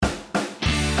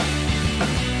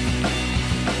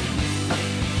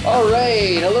All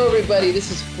right. Hello, everybody. This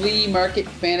is Flea Market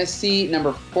Fantasy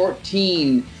number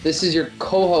 14. This is your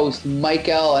co-host, Mike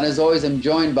L. And as always, I'm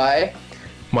joined by...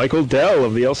 Michael Dell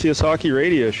of the LCS Hockey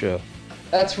Radio Show.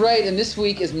 That's right. And this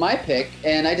week is my pick.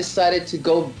 And I decided to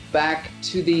go back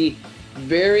to the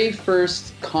very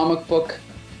first comic book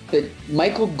that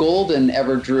Michael Golden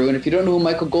ever drew. And if you don't know who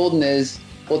Michael Golden is,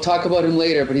 we'll talk about him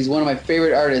later. But he's one of my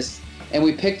favorite artists. And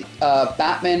we picked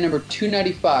Batman number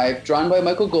 295, drawn by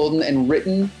Michael Golden and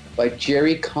written by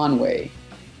Jerry Conway.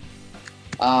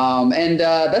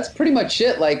 That's pretty much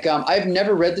it. I've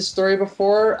never read this story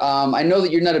before. I know that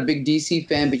you're not a big DC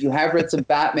fan, but you have read some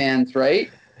Batmans,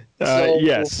 right?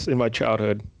 Yes, in my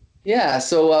childhood. Yeah.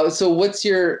 So what's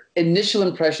your initial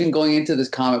impression going into this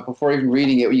comic before even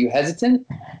reading it? Were you hesitant?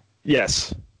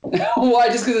 Yes. Why?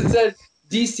 Just because it said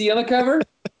DC on the cover?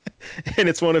 And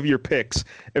it's one of your picks.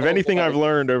 If anything I've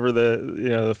learned over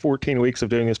the 14 weeks of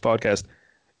doing this podcast,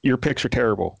 your picks are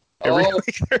terrible. Every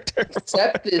week they're terrible.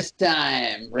 Except this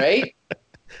time, right?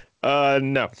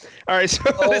 No. All right, so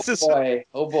this is...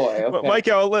 Oh, boy. Okay.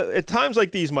 Michael, at times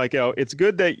like these, Michael, it's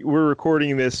good that we're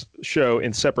recording this show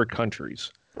in separate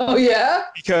countries. Oh, yeah?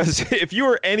 Because if you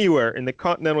were anywhere in the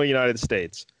continental United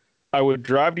States, I would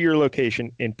drive to your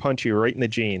location and punch you right in the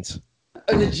jeans.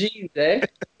 In the jeans, eh?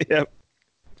 Yep.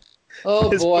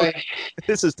 Oh, boy.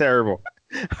 This is terrible.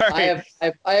 All right.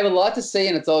 I have a lot to say,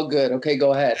 and it's all good. Okay,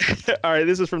 go ahead. All right,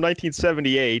 this is from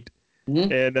 1978,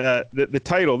 and the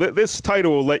title. This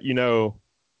title will let you know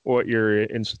what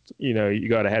you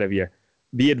got ahead of you.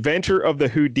 The Adventure of the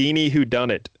Houdini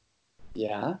Whodunit.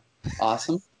 Yeah,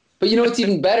 awesome. But you know what's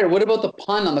even better? What about the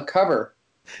pun on the cover?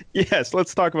 Yes,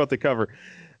 let's talk about the cover.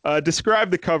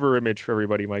 Describe the cover image for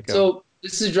everybody, Michael. So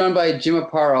this is drawn by Jim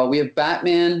Aparo. We have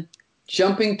Batman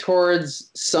jumping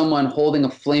towards someone holding a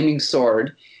flaming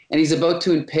sword, and he's about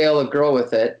to impale a girl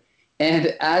with it.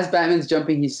 And as Batman's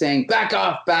jumping, he's saying, "Back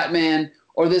off, Batman,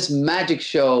 or this magic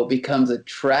show becomes a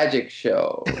tragic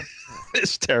show."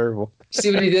 It's terrible.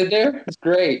 See what he did there? It's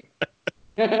great.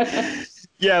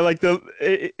 Yeah,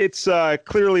 it's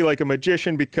clearly like a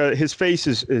magician because his face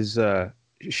is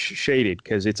shaded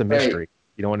because it's a mystery. Right.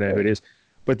 You don't want to know who it is.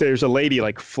 But there's a lady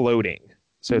floating,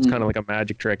 so it's kind of like a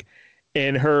magic trick.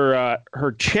 And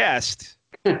her chest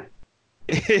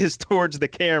is towards the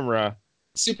camera.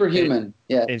 Superhuman,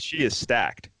 yeah. And she is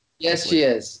stacked. Yes, she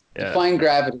is. Yeah. Defying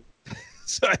gravity.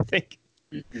 So I think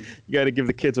you got to give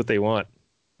the kids what they want.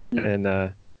 And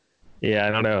I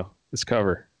don't know. This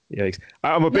cover. Yikes.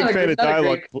 I'm a big fan of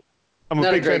dialogue. I'm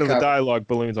a big fan of the dialogue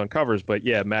balloons on covers, but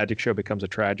yeah, magic show becomes a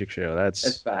tragic show.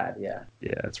 That's bad, yeah.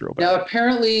 Yeah, that's real bad. Now,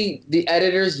 apparently, the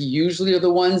editors usually are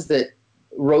the ones that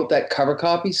wrote that cover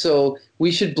copy, so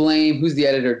we should blame, who's the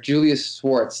editor? Julius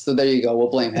Schwartz. So there you go. We'll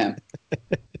blame him.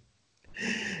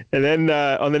 And then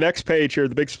on the next page here,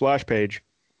 the big splash page,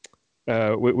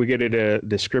 we get a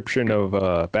description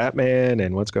of Batman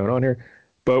and what's going on here.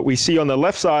 But we see on the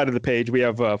left side of the page, we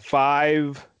have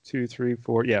 5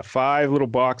 little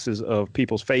boxes of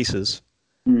people's faces.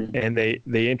 And they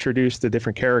introduce the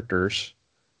different characters.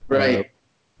 Right.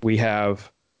 We have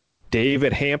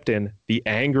David Hampton, the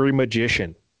Angry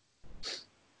Magician.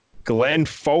 Glenn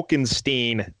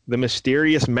Falkenstein, the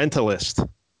Mysterious Mentalist.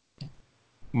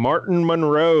 Martin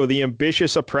Monroe, the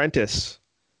Ambitious Apprentice.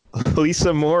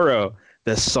 Lisa Morrow,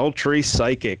 the Sultry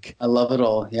Psychic. I love it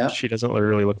all, yeah. She doesn't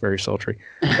really look very sultry.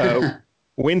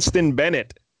 Winston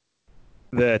Bennett,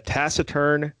 the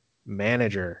Taciturn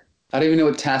Manager. I don't even know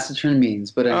what taciturn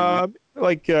means, but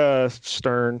anyway.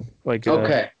 Stern.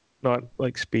 Okay. Not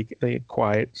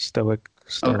quiet, stoic,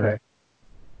 stern. Okay.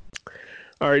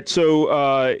 All right.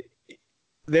 So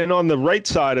then on the right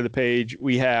side of the page,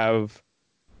 we have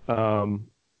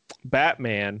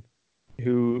Batman,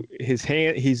 who his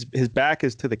back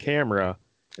is to the camera,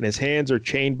 and his hands are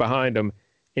chained behind him,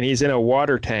 and he's in a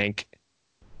water tank.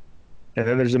 And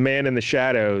then there's a man in the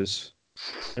shadows.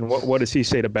 And what does he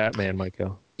say to Batman,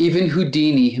 Michael? Even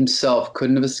Houdini himself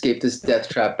couldn't have escaped this death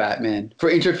trap, Batman. For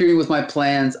interfering with my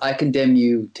plans, I condemn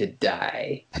you to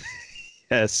die.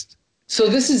 Yes. So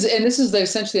this is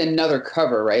essentially another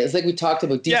cover, right? It's like we talked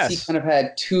about. DC kind of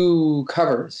had 2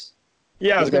 covers.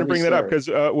 Yeah, I was going to bring that up because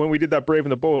when we did that Brave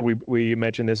and the Bold, we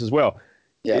mentioned this as well.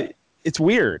 Yeah. It's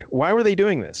weird. Why were they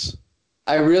doing this?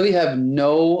 I really have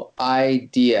no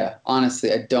idea.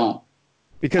 Honestly, I don't.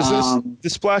 Because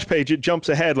this splash page, it jumps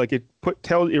ahead,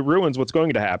 it ruins what's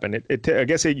going to happen. I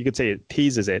guess you could say it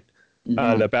teases it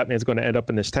that Batman's going to end up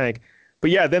in this tank. But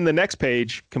yeah, then the next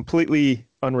page, completely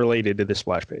unrelated to this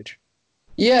splash page.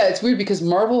 Yeah, it's weird because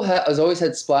Marvel has always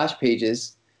had splash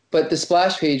pages, but the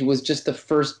splash page was just the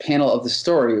first panel of the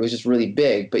story. It was just really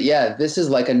big. But yeah, this is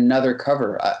like another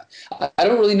cover. I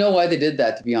don't really know why they did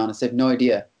that, to be honest. I have no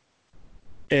idea.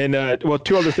 And well,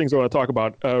 two other things I want to talk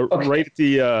about. Okay. Right at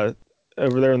the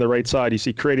over there on the right side, you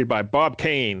see created by Bob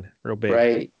Kane, real big.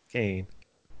 Right. Kane.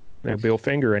 No Bill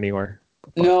Finger anywhere.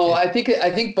 No, I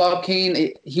think Bob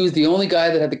Kane. He was the only guy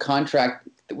that had the contract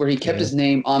where he kept his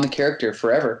name on the character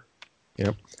forever.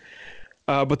 Yep.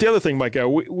 But the other thing, Micah,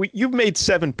 you've made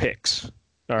 7 picks.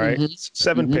 All right,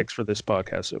 7 picks for this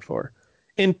podcast so far.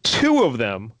 In 2 of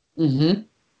them,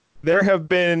 there have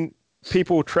been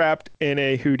people trapped in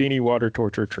a Houdini water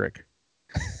torture trick.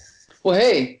 Well,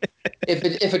 hey,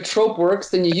 if a trope works,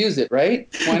 then you use it, right?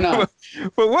 Why not?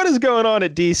 But what is going on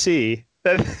at DC?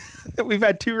 That we've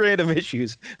had 2 random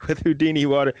issues with Houdini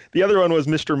water. The other one was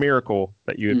Mr. Miracle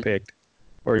that you had picked,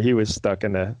 where he was stuck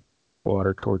in a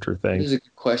water torture thing. This is a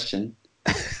good question.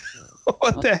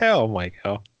 What the hell,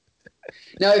 Michael?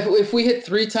 Now, if we hit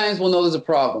 3 times, we'll know there's a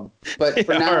problem. But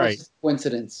for now, it's just a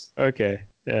coincidence. Okay.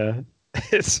 Yeah.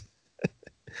 It's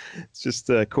just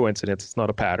a coincidence. It's not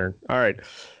a pattern. All right.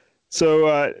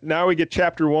 So now we get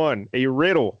chapter 1, a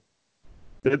riddle.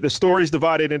 The story's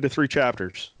divided into 3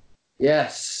 chapters.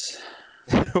 Yes.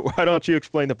 Why don't you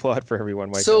explain the plot for everyone,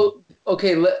 Michael? So,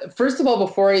 okay, first of all,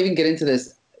 before I even get into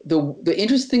this, the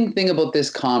interesting thing about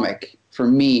this comic for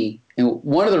me, and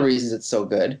one of the reasons it's so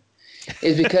good,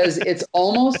 is because it's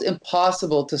almost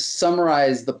impossible to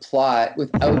summarize the plot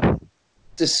without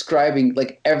describing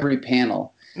like every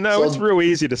panel. No, so, it's real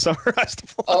easy to summarize the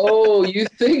plot. Oh, you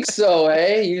think so,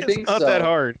 eh? You think so? It's not that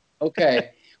hard. Okay.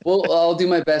 Well, I'll do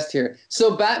my best here.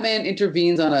 So Batman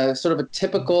intervenes on a sort of a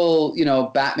typical,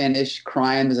 Batman-ish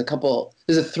crime.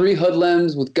 There's 3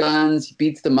 hoodlums with guns. He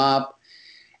beats them up.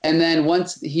 And then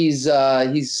once he's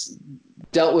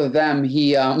dealt with them,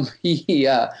 he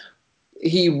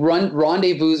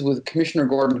rendezvous with Commissioner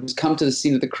Gordon, who's come to the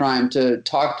scene of the crime to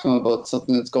talk to him about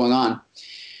something that's going on.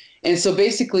 And so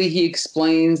basically he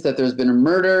explains that there's been a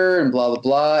murder and blah, blah,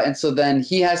 blah. And so then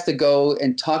he has to go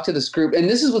and talk to this group. And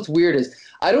this is what's weird is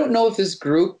I don't know if this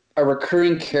group are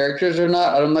recurring characters or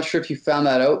not. I'm not sure if you found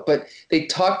that out, but they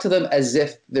talk to them as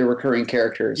if they're recurring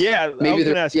characters. Yeah, maybe I was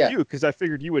going to ask you because I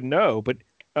figured you would know. But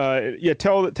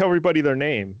tell everybody their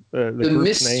name. The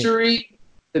mystery name.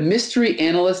 The mystery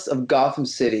analysts of Gotham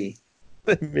City.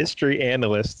 The mystery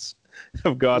analysts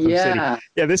of Gotham City.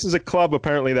 Yeah, this is a club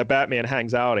apparently that Batman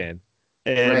hangs out in.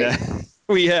 And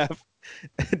we have,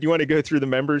 do you want to go through the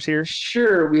members here?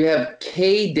 Sure. We have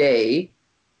K-Day.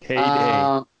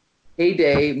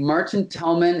 K-Day, Martin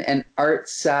Tellman, and Art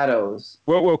Satos.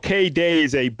 Well, K-Day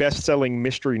is a best-selling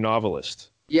mystery novelist.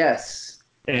 Yes.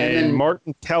 And then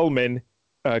Martin Tellman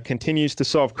continues to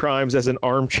solve crimes as an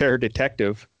armchair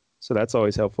detective. So that's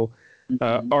always helpful.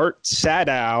 Art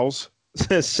Satos,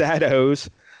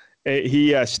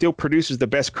 he still produces the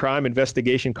best crime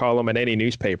investigation column in any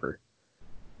newspaper.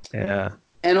 Yeah.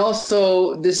 And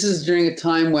also, this is during a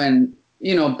time when,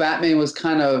 Batman was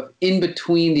kind of in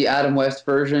between the Adam West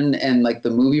version and like the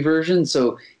movie version.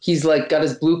 So he's like got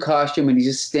his blue costume and he's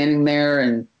just standing there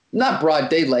and not broad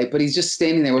daylight, but he's just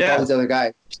standing there with all these other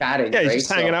guys chatting. Yeah, he's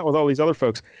just hanging out with all these other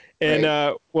folks. And,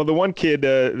 well, the one kid,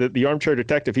 the armchair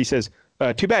detective, he says,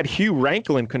 too bad Hugh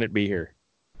Ranklin couldn't be here.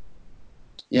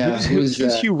 Yeah. Who's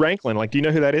Hugh Ranklin? Like, do you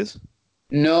know who that is?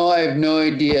 No, I have no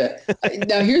idea.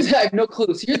 Now, I have no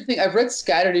clue. So here's the thing. I've read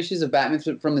scattered issues of Batman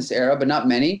from this era, but not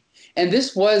many. And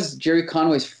this was Jerry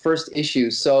Conway's first issue.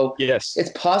 So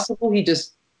it's possible he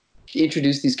just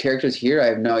introduced these characters here. I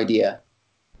have no idea.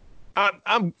 I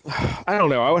don't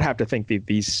know. I would have to think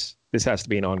this has to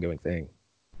be an ongoing thing.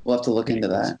 We'll have to look into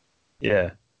that.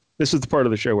 Yeah. This is the part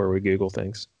of the show where we Google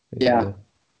things. Yeah. Do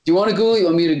you want to Google it? You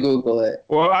want me to Google it?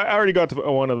 Well, I already got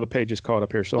one of the pages caught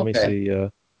up here, so let me see.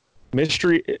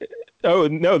 Mystery. Oh,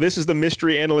 no, this is the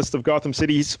mystery analyst of Gotham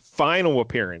City's final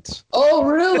appearance. Oh,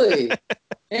 really?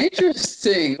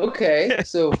 Interesting. Okay.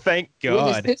 So thank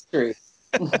God. What is history?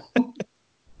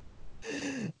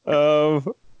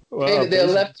 Well, they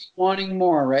left you wanting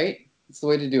more, right? That's the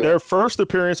way to do it. Their first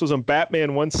appearance was on Batman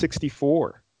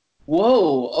 164.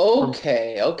 Whoa.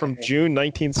 Okay. From June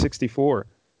 1964.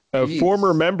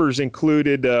 Former members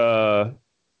included,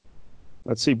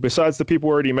 let's see, besides the people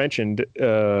already mentioned,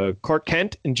 Clark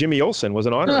Kent and Jimmy Olsen was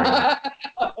an honorary.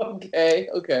 Okay.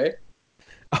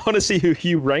 I want to see who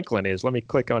Hugh Ranklin is. Let me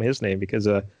click on his name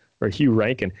or Hugh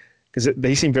Rankin, because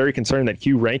they seem very concerned that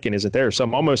Hugh Rankin isn't there. So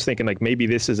I'm almost thinking like maybe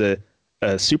this is a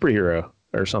superhero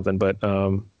or something. But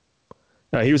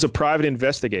he was a private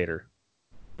investigator.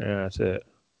 Yeah, that's it.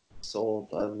 Sold.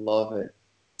 I love it.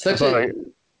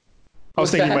 I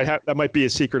was What's thinking that? that might be a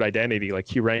secret identity, like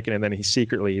Hugh Rankin, and then he's a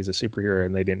superhero,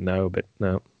 and they didn't know. But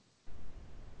no,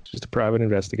 just a private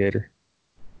investigator.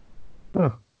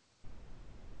 Oh,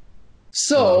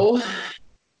 So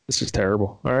this is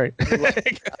terrible. All right. I love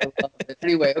it.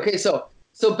 Anyway, okay, so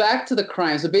back to the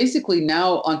crime. So basically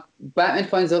now on Batman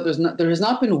finds out there has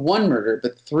not been one murder,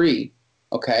 but three.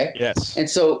 Okay. Yes. And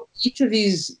so each of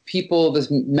these people, this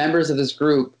members of this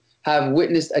group, have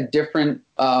witnessed a different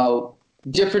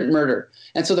murder.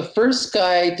 And so the first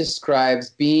guy describes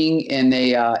being in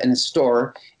a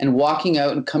store and walking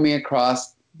out and coming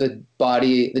across the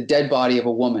dead body of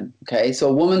a woman. Okay. So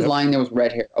a woman's lying there with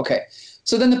red hair. Okay.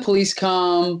 So then the police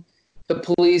come. The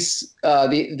police,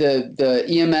 the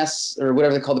EMS or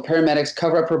whatever they call the paramedics,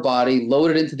 cover up her body,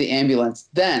 load it into the ambulance.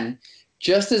 Then,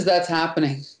 just as that's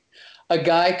happening, a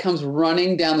guy comes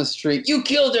running down the street. You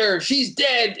killed her. She's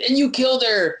dead, and you killed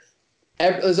her.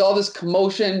 There's all this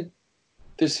commotion.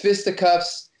 There's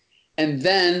fisticuffs, and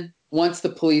then once the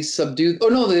police subdue, oh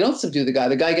no, they don't subdue the guy.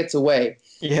 The guy gets away.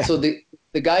 Yeah. So the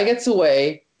guy gets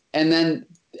away, and then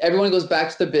everyone goes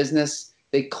back to their business.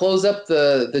 They close up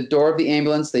the door of the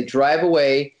ambulance. They drive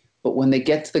away. But when they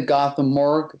get to the Gotham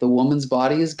morgue, the woman's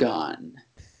body is gone.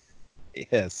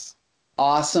 Yes.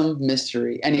 Awesome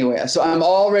mystery. Anyway, so I'm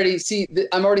already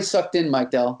sucked in,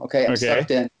 Mike Dell. Okay, I'm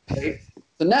sucked in. Right?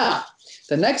 So now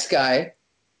the next guy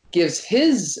gives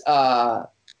his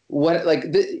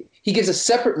he gives a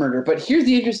separate murder. But here's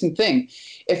the interesting thing: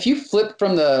 if you flip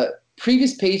from the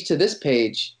previous page to this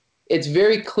page, it's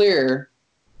very clear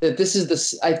that this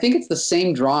is I think it's the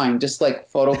same drawing, just like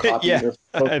photocopied yeah,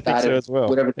 or I think so as well.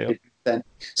 Whatever. Yep. Then.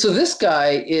 So this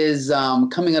guy is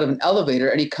coming out of an elevator,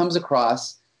 and he comes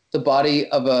across the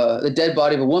dead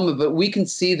body of a woman, but we can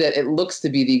see that it looks to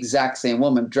be the exact same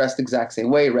woman, dressed the exact same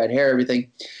way, red hair, everything.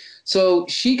 So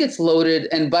she gets loaded,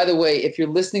 and by the way, if you're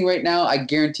listening right now, I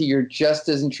guarantee you're just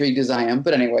as intrigued as I am.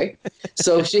 But anyway,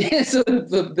 so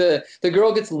the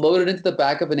girl gets loaded into the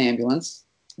back of an ambulance.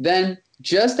 Then,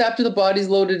 just after the body's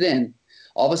loaded in,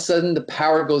 all of a sudden the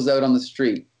power goes out on the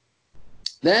street.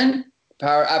 Then,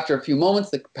 after a few moments,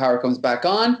 the power comes back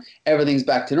on. Everything's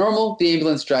back to normal. The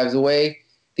ambulance drives away.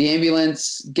 The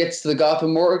ambulance gets to the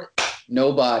Gotham morgue.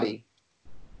 No body.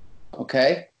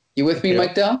 Okay? You with me,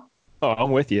 Mike Dell? Oh,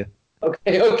 I'm with you.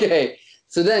 Okay.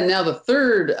 So then now the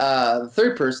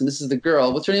third person, this is the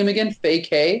girl. What's her name again? Faye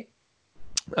K?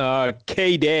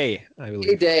 K Day, I believe.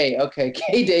 K Day, okay.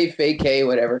 K Day, Faye K,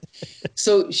 whatever.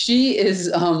 So she is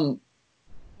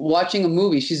watching a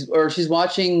movie. She's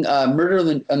watching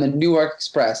Murder on the Newark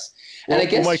Express. And I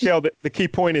guess Michael, the key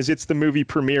point is it's the movie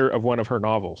premiere of one of her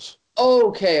novels.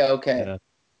 Okay. Yeah.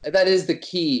 That is the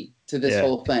key to this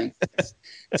whole thing.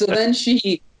 So then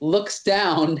she looks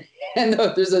down, and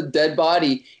there's a dead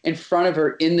body in front of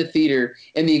her in the theater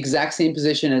in the exact same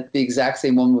position at the exact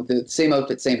same woman with the same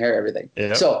outfit, same hair, everything.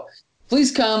 Yep. So police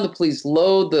come, the police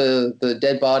load the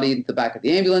dead body into the back of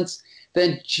the ambulance.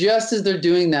 Then just as they're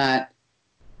doing that,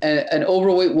 an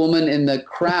overweight woman in the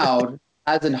crowd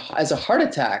has a heart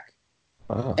attack,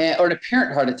 or an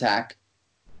apparent heart attack.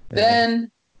 Yeah.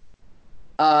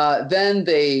 Then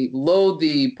they load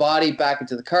the body back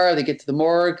into the car. They get to the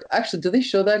morgue. Actually, do they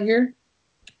show that here?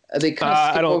 They kind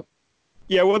of I don't.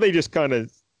 Yeah, well, they just kind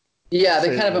of. Yeah,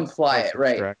 they kind of imply it,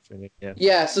 right?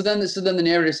 Yeah. So then the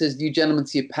narrator says, "You gentlemen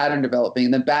see a pattern developing,"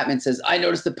 and then Batman says, "I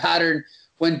noticed the pattern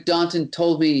when Daunton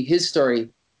told me his story.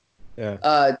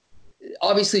 Yeah.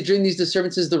 Obviously, during these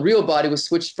disturbances, the real body was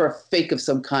switched for a fake of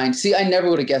some kind. See, I never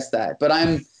would have guessed that, but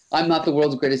I'm not the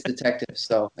world's greatest detective,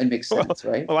 so it makes sense,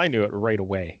 right? Well, I knew it right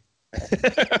away.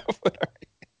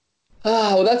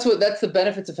 Well, that's the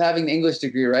benefits of having the English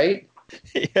degree, right?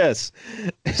 Yes,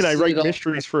 and I write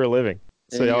mysteries for a living,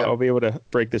 so I'll be able to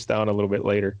break this down a little bit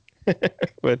later.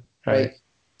 But right.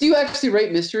 Do you actually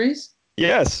write mysteries?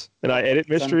 Yes, and I edit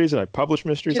mysteries and I publish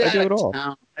mysteries. I do it all.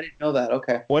 I didn't know that.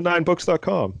 Okay.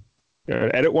 19books.com,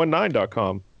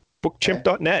 edit19.com,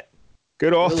 bookchimp.net. Go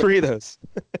to all three of those.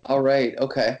 All right.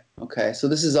 Okay. So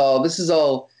this is all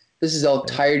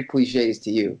tired cliches to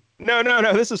you. No.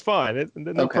 This is fine.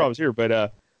 No problems here.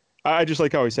 But I just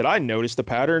like how he said, I noticed the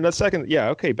pattern. That second,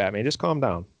 okay, Batman, just calm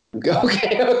down.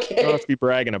 Okay. You don't have to be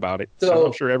bragging about it. So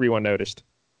I'm sure everyone noticed.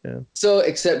 Yeah. So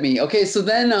except me. Okay. So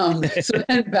then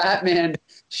Batman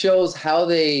shows how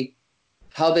they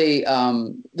now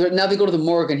they go to the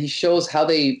morgue, and he shows how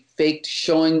they faked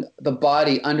showing the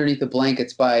body underneath the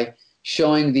blankets by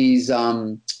showing these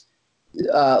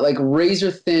like razor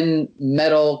thin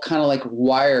metal kind of like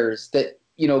wires that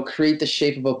create the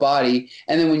shape of a body,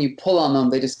 and then when you pull on them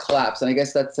they just collapse. And I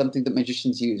guess that's something that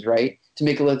magicians use, right, to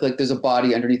make it look like there's a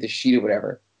body underneath a sheet or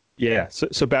whatever. Yeah.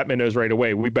 So Batman knows right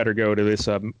away, we better go to this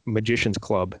magician's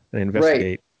club and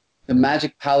investigate. Right. The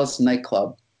Magic Palace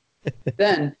nightclub.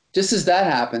 Then, just as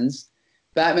that happens,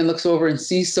 Batman looks over and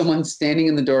sees someone standing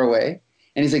in the doorway.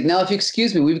 And he's like, now, if you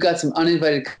excuse me, we've got some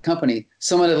uninvited company,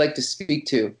 someone I'd like to speak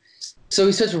to. So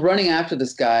he starts running after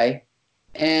this guy.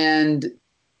 And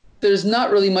there's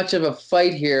not really much of a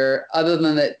fight here other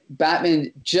than that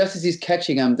Batman, just as he's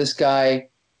catching him, this guy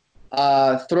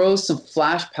throws some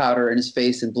flash powder in his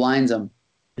face and blinds him.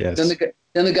 Yes.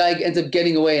 Then the guy ends up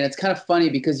getting away. And it's kind of funny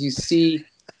because you see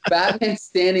Batman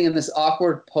standing in this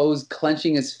awkward pose,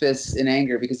 clenching his fists in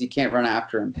anger because he can't run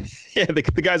after him. Yeah, the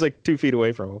guy's like 2 feet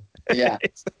away from him. Yeah.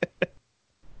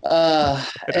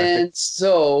 And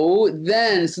so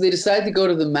they decide to go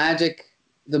to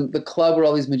the club where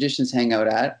all these magicians hang out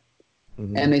at.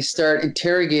 Mm-hmm. And they start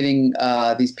interrogating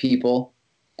these people.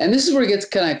 And this is where it gets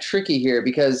kind of tricky here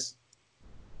because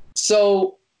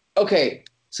So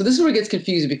this is where it gets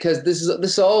confusing because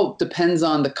this all depends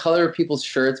on the color of people's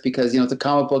shirts because, it's a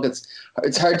comic book.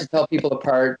 It's hard to tell people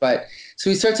apart. But so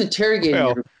he starts interrogating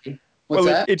everybody. What's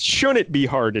that? It shouldn't be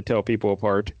hard to tell people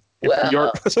apart if the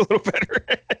art was a little better.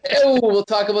 We'll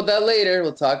talk about that later.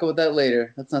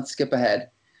 Let's not skip ahead.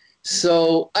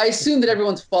 So I assume that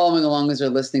everyone's following along as they're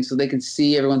listening so they can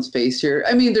see everyone's face here.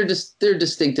 I mean, they're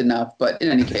distinct enough, but in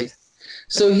any case.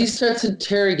 So he starts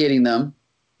interrogating them.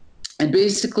 And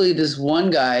basically, this one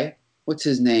guy, what's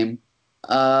his name?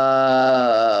 Bennett?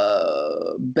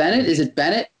 Is it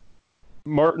Bennett?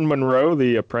 Martin Monroe,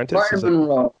 the apprentice. Martin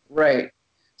Monroe, right.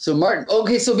 So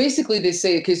so basically they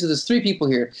say, so there's 3 people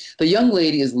here. The young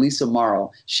lady is Lisa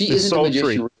Morrow. She isn't a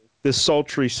magician. The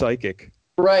sultry psychic.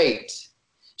 Right.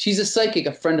 She's a psychic,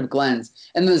 a friend of Glenn's.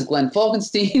 And then there's Glenn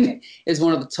Falkenstein is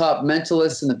one of the top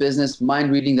mentalists in the business,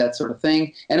 mind reading, that sort of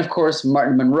thing. And of course,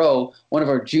 Martin Monroe, one of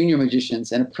our junior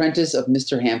magicians, an apprentice of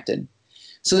Mr. Hampton.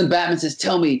 So then Batman says,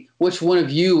 tell me, which one of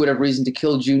you would have reason to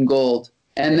kill June Gold?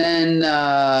 And then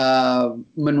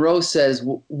Monroe says,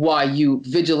 why, you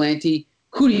vigilante?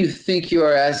 Who do you think you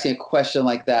are asking a question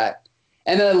like that?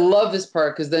 And then I love this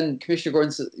part because then Commissioner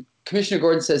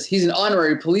Gordon says, he's an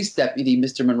honorary police deputy,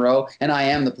 Mr. Monroe, and I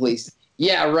am the police.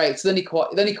 Yeah, right. So then he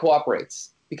cooperates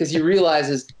because he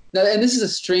realizes now, and this is a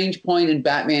strange point in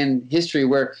Batman history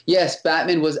where, yes,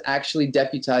 Batman was actually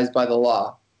deputized by the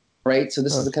law, right? So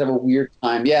this is a kind of a weird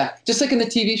time. Yeah, just like in the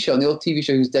TV show, in the old TV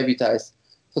show, he was deputized.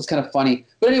 So it's kind of funny.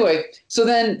 But anyway,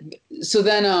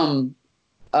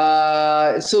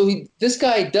 this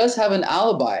guy does have an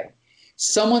alibi.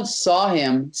 Someone saw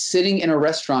him sitting in a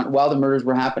restaurant while the murders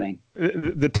were happening.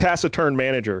 The taciturn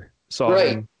manager saw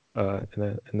him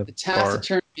in the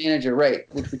taciturn manager, right,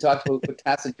 which we talked about what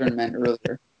taciturn meant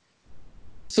earlier.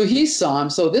 So he saw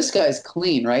him. So this guy's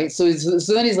clean, right? So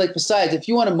then he's like, besides, if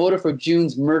you want a motive for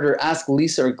June's murder, ask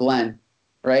Lisa or Glenn,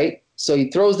 right? So he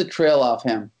throws the trail off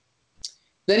him.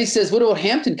 Then he says, what about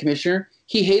Hampton, Commissioner?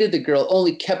 He hated the girl,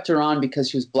 only kept her on because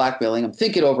she was blackmailing him.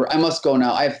 Think it over. I must go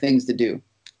now. I have things to do.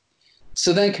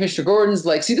 So then Commissioner Gordon's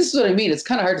like, see, this is what I mean. It's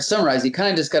kind of hard to summarize. You kind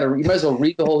of just you might as well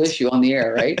read the whole issue on the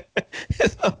air, right?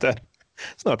 It's not that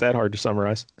hard to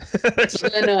summarize. So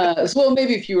then, well,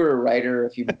 maybe if you were a writer,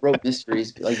 if you wrote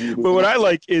mysteries, like you. But what I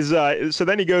like is, so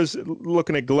then he goes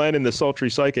looking at Glenn and the sultry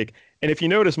psychic. And if you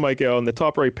notice, Michael, on the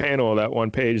top right panel of that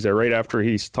one page there, right after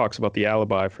he talks about the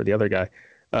alibi for the other guy,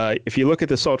 if you look at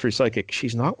the sultry psychic,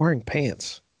 she's not wearing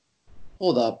pants.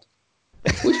 Hold up.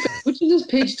 Which is this,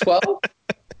 page 12?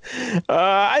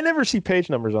 I never see page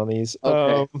numbers on these.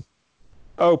 Okay.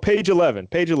 Page 11.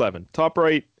 Page 11. Top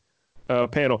right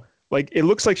panel. Like, it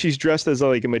looks like she's dressed as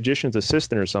like a magician's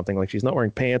assistant or something. Like, she's not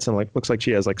wearing pants and like looks like she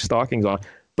has like stockings on.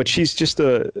 But she's just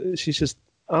I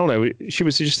don't know. She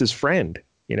was just his friend.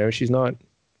 She's not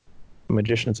a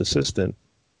magician's assistant.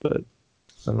 But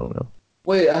I don't know.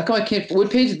 Wait, how come I can't?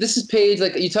 What page? This is page,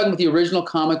 like, are you talking about the original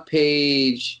comic,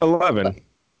 page 11?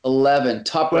 11,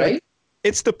 top right?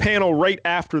 It's the panel right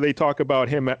after they talk about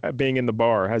him being in the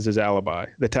bar, has his alibi.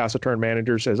 The taciturn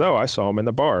manager says, oh, I saw him in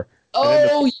the bar.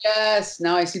 Oh, yes.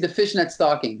 Now I see the fishnet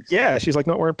stockings. Yeah, she's like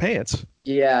not wearing pants.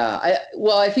 Yeah. I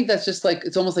think that's just like,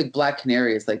 it's almost like Black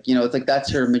Canary. It's like, it's like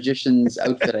that's her magician's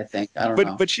outfit, I think. I don't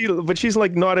know. But she's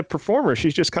like not a performer.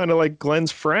 She's just kind of like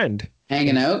Glenn's friend.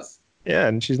 Hanging out? Yeah,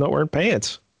 and she's not wearing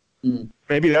pants. Mm.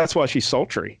 Maybe that's why she's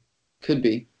sultry. Could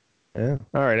be. Yeah.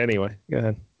 All right, anyway, go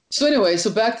ahead. So anyway, so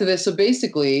back to this. So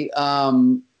basically,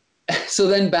 so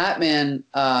then Batman,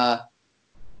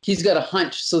 he's got a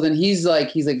hunch. So then he's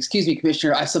like, excuse me,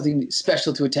 Commissioner, I have something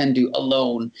special to attend to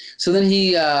alone. So then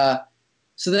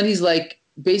he's like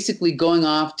basically going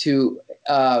off to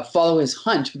follow his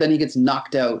hunch, but then he gets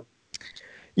knocked out.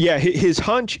 Yeah, his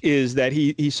hunch is that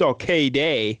he saw Kay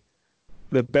Day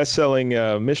the best-selling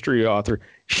mystery author,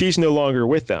 she's no longer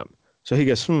with them. So he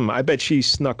goes, I bet she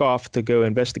snuck off to go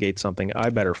investigate something. I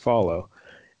better follow.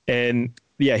 And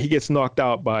yeah, he gets knocked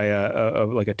out by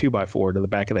like a 2x4 to the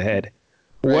back of the head.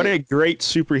 Right. What a great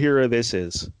superhero this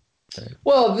is.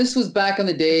 Well, this was back in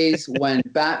the days when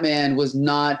Batman was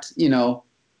not,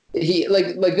 he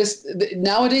like this.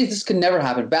 Nowadays, this could never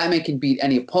happen. Batman can beat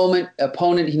any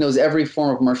opponent. He knows every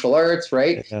form of martial arts,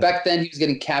 right? Yeah. Back then, he was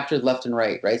getting captured left and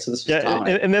right, right? So this was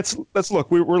common. And that's look.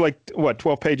 We're like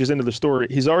 12 pages into the story.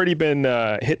 He's already been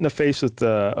hit in the face with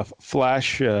a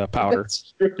flash powder.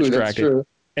 That's true. That's true.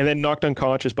 And then knocked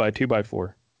unconscious by a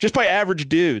 2x4, just by average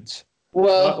dudes.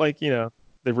 Well, not like the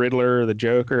Riddler or the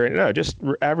Joker. No, just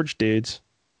average dudes.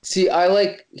 See, I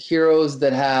like heroes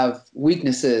that have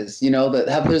weaknesses,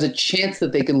 there's a chance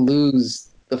that they can lose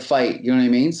the fight. You know what I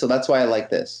mean? So that's why I like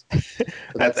this. So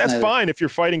that's fine if you're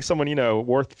fighting someone,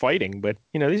 worth fighting. But,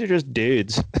 these are just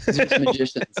dudes. These are just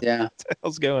magicians, yeah. What the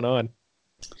hell's going on?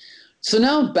 So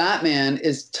now Batman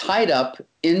is tied up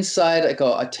inside like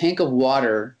a tank of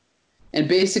water. And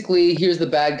basically, here's the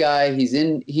bad guy.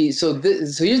 So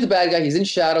here's the bad guy. He's in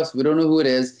shadow, so we don't know who it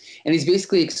is. And he's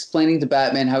basically explaining to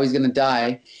Batman how he's going to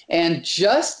die. And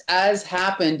just as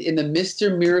happened in the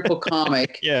Mr. Miracle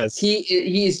comic, yes,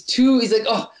 he's like,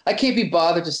 oh, I can't be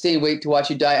bothered to stay and wait to watch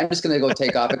you die. I'm just going to go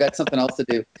take off. I got something else to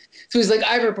do. So he's like,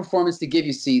 I have a performance to give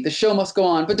you. See, the show must go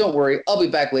on, but don't worry, I'll be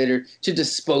back later to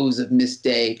dispose of Miss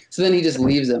Day. So then he just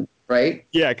leaves him, right?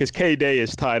 Yeah, because K Day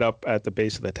is tied up at the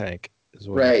base of the tank.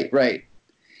 Right.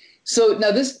 So now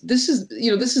this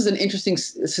is an interesting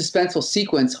suspenseful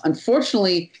sequence.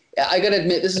 Unfortunately, I got to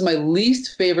admit, this is my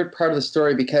least favorite part of the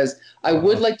story because I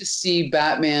would like to see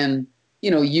Batman,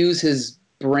 use his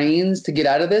brains to get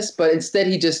out of this, but instead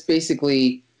he just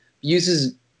basically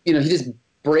uses, he just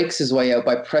breaks his way out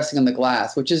by pressing on the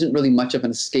glass, which isn't really much of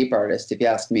an escape artist, if you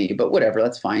ask me, but whatever,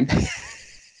 that's fine.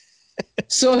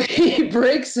 So he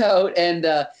breaks out and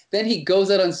then he goes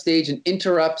out on stage and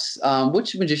interrupts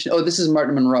which magician? Oh, this is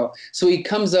Martin Monroe. So he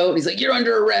comes out and he's like, you're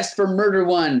under arrest for murder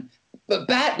one. But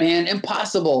Batman,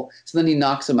 impossible. So then he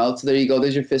knocks him out. So there you go.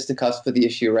 There's your fisticuffs for the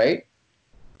issue, right?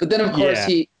 But then, of course,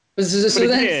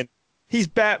 he's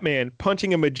Batman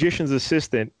punching a magician's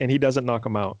assistant and he doesn't knock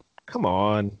him out. Come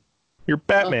on. You're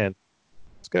Batman.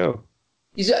 Let's go.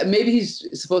 Maybe he's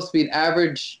supposed to be an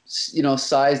average,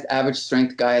 sized, average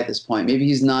strength guy at this point. Maybe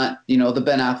he's not, the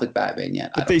Ben Affleck Batman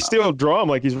yet. But they still draw him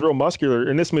like he's real muscular.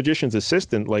 And this magician's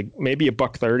assistant, like maybe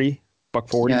 $130,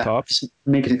 $140 tops.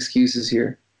 Making excuses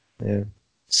here. Yeah.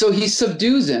 So he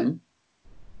subdues him,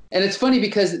 and it's funny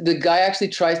because the guy actually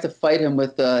tries to fight him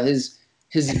with that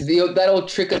old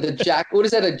trick of the jacket. What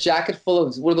is that? A jacket full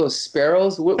of what are those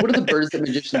sparrows? What are the birds that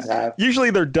magicians have?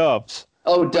 Usually they're doves.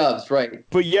 Oh, doves, right.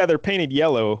 But yeah, they're painted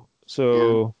yellow.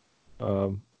 So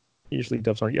usually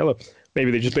doves aren't yellow. Maybe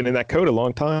they've just been in that coat a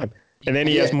long time. And then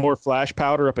he has more flash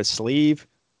powder up his sleeve.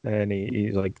 And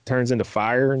he like turns into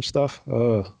fire and stuff.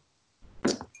 Oh,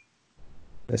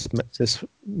 this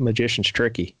magician's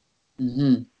tricky.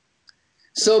 Mm-hmm.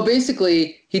 So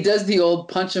basically, he does the old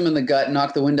punch him in the gut,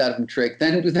 knock the wind out of him trick.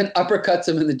 Then uppercuts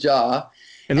him in the jaw.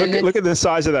 And look at the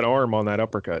size of that arm on that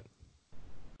uppercut.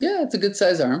 Yeah, it's a good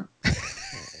size arm.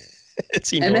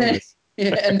 It's enormous.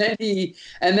 And then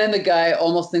the guy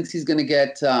almost thinks he's going to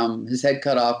get his head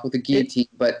cut off with a guillotine,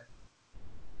 but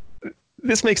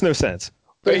this makes no sense.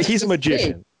 But he's a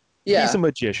magician. Yeah. He's a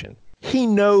magician. He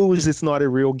knows it's not a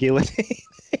real guillotine,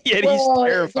 yet he's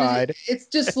terrified. It's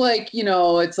just like,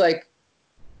 it's like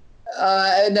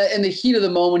in the heat of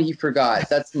the moment he forgot.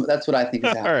 That's what I think is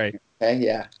happening. All right. Okay,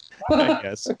 yeah. I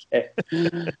guess. Okay.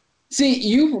 See,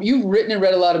 you've written and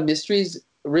read a lot of mystery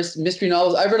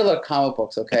novels. I've read a lot of comic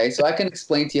books, okay? So I can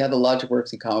explain to you how the logic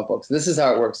works in comic books. This is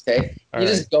how it works, okay?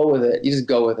 Just go with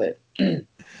it.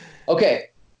 Okay.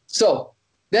 So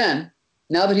then,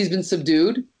 now that he's been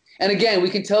subdued, and again, we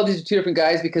can tell these are two different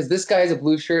guys because this guy has a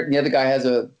blue shirt and the other guy has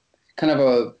a kind of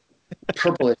a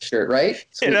purplish shirt, right?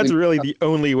 So that's really the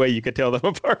only way you could tell them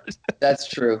apart. That's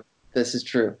true. This is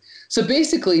true. So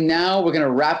basically now we're going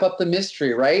to wrap up the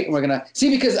mystery, right? And we're going to see,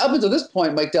 because up until this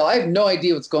point, Mike Dell, I have no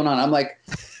idea what's going on. I'm like,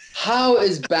 how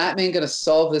is Batman going to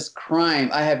solve this crime?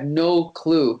 I have no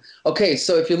clue. Okay,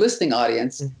 so if you're listening,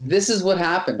 audience, this is what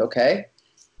happened, okay?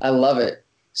 I love it.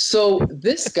 So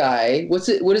this guy, what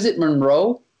is it,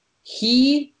 Monroe?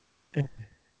 He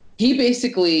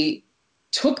basically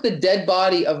took the dead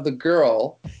body of the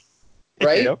girl,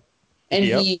 right? Yep. And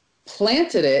he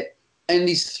planted it in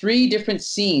these 3 different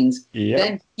scenes. Yep.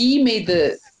 Then he made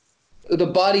the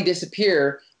body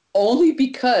disappear only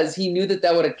because he knew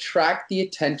that would attract the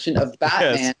attention of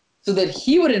Batman, so that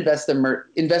he would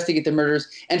investigate the murders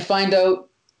and find out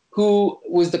who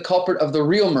was the culprit of the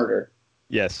real murder.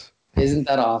 Yes. Isn't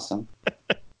that awesome?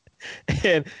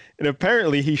 and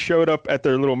apparently he showed up at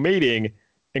their little meeting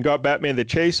and got Batman to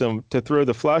chase him to throw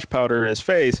the flash powder in his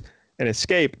face and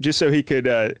escape, just so he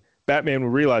could. Batman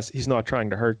would realize he's not trying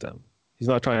to hurt them. He's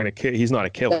not trying to kill. He's not a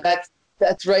killer.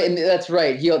 That's right, and that's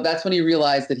right. That's when he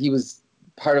realized that he was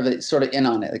part of it, sort of in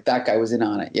on it. Like that guy was in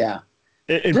on it. Yeah.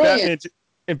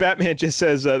 And Batman just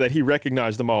says that he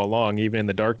recognized them all along, even in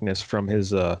the darkness, from his,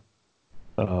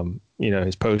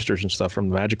 his posters and stuff from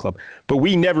the Magic Club. But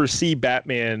we never see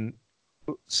Batman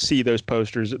see those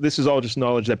posters. This is all just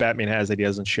knowledge that Batman has that he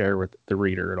doesn't share with the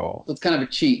reader at all. So it's kind of a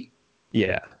cheat.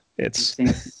 Yeah, it's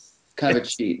kind of a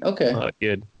cheat. Okay, not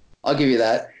good. I'll give you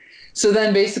that. So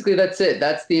then, basically, that's it.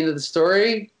 That's the end of the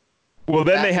story. Well,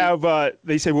 then they have.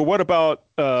 They say, well, what about?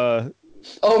 Oh,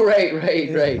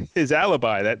 right. His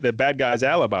alibi, that the bad guy's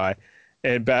alibi,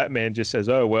 and Batman just says,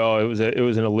 "Oh, well, it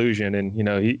was an illusion,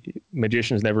 and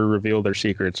magicians never reveal their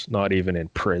secrets, not even in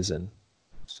prison."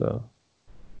 So.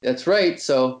 That's right.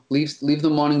 So leave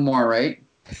them wanting more, right?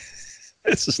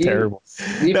 This is terrible.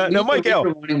 No, Mike L.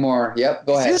 Wanting more. Yep.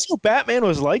 Go ahead. Is this what Batman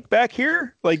was like back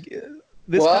here? Like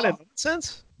this kind of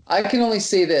nonsense? I can only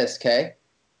say this. Okay,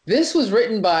 this was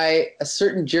written by a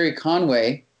certain Jerry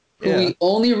Conway, who we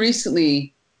only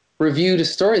recently reviewed a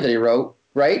story that he wrote.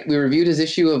 Right? We reviewed his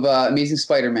issue of Amazing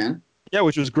Spider-Man. Yeah,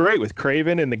 which was great with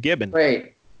Craven and the Gibbon.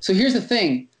 Right. So here's the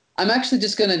thing. I'm actually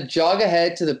just going to jog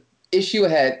ahead to the issue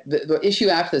ahead, the issue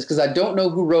after this, because I don't know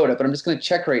who wrote it, but I'm just going to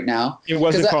check right now. It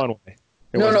wasn't Conway.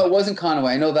 No, it wasn't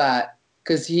Conway. I know that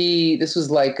because this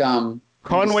was like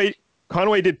Conway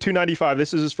did 295.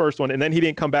 This is his first one, and then he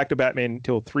didn't come back to Batman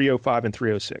until 305 and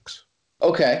 306.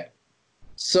 Okay,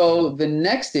 so the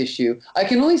next issue, I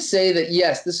can only say that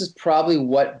yes, this is probably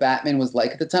what Batman was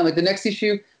like at the time. Like the next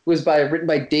issue was written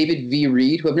by David V.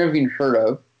 Reed, who I've never even heard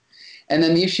of. And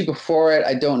then the issue before it,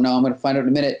 I don't know. I'm going to find out in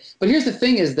a minute. But here's the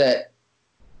thing is that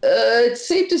it's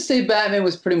safe to say Batman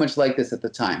was pretty much like this at the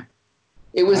time.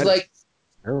 It was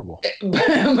terrible.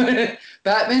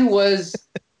 Batman was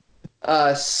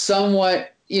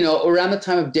somewhat, around the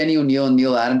time of Denny O'Neil and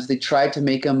Neil Adams, they tried to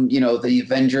make him, the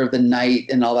Avenger of the Night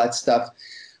and all that stuff.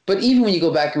 But even when you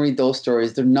go back and read those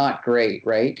stories, they're not great,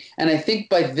 right? And I think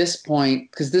by this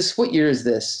point, because what year is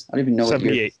this? I don't even know what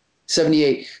year.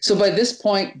 78. So by this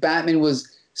point, Batman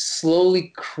was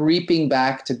slowly creeping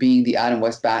back to being the Adam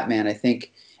West Batman, I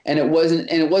think. And it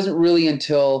wasn't really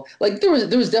until there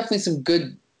was definitely some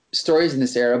good stories in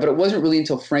this era, but it wasn't really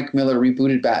until Frank Miller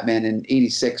rebooted Batman in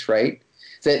 '86, right,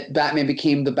 that Batman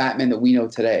became the Batman that we know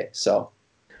today. So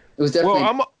it was definitely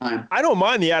time. I don't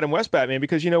mind the Adam West Batman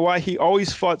because you know why? He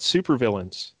always fought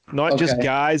supervillains, not just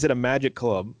guys at a magic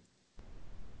club.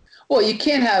 Well, you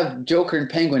can't have Joker and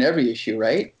Penguin every issue,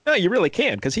 right? No, you really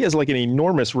can't, because he has like an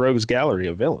enormous rogues gallery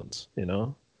of villains,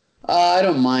 I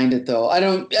don't mind it, though.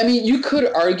 You could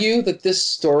argue that this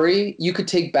story, you could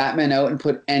take Batman out and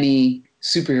put any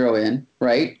superhero in,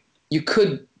 right? You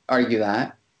could argue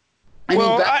that.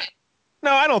 No,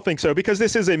 I don't think so, because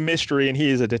this is a mystery and he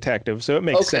is a detective, so it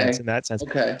makes sense in that sense.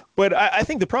 Okay. But I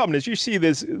think the problem is you see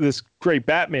this great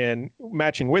Batman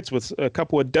matching wits with a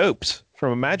couple of dopes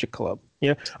from a magic club.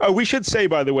 Oh, we should say,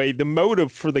 by the way, the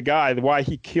motive for the guy, why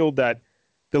he killed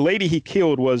the lady he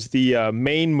killed was the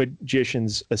main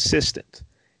magician's assistant.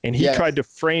 And he tried to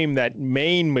frame that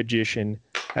main magician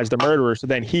as the murderer so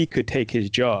then he could take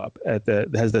his job as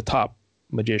the top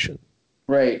magician.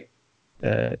 Right.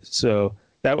 So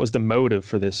that was the motive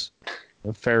for this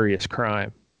nefarious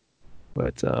crime.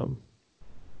 But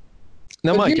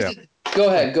now, Mike, go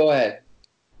ahead.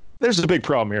 There's a big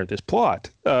problem here with this plot.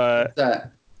 What's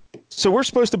that? So we're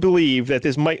supposed to believe that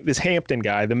this Hampton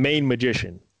guy, the main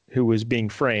magician who was being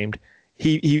framed,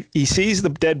 he sees the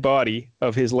dead body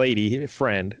of his lady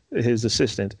friend, his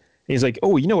assistant, and he's like,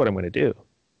 oh, you know what I'm going to do?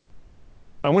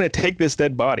 I'm going to take this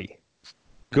dead body,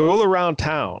 go around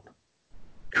town,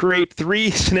 create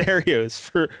 3 scenarios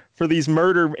for these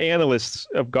murder analysts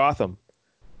of Gotham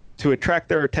to attract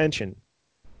their attention.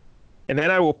 And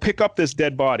then I will pick up this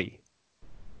dead body,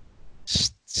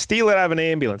 steal it out of an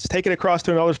ambulance, take it across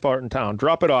to another part in town,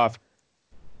 drop it off,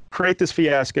 create this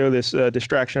fiasco, this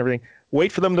distraction, everything,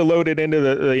 wait for them to load it into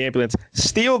the ambulance,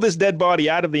 steal this dead body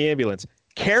out of the ambulance,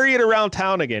 carry it around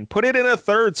town again, put it in a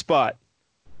third spot,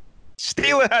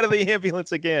 steal it out of the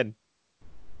ambulance again.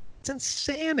 It's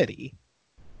insanity.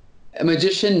 A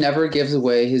magician never gives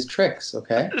away his tricks,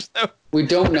 okay? We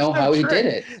don't know how he did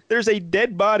it. There's a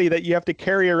dead body that you have to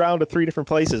carry around to 3 different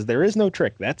places. There is no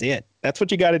trick. That's it. That's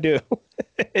what you got to do.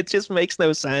 It just makes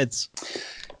no sense.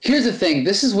 Here's the thing.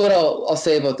 This is what I'll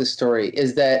say about this story,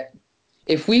 is that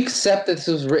if we accept that this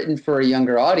was written for a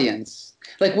younger audience,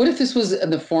 Like, what if this was in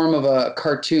the form of a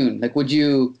cartoon? Like, would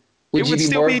you It would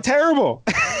still be terrible.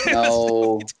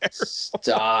 No,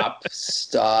 stop.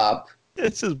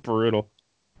 This is brutal.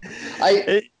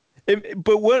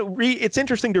 It's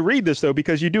interesting to read this though,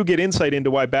 because you do get insight into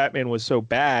why Batman was so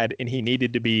bad and he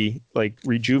needed to be like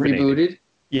rejuvenated. Rebooted.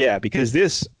 Yeah, because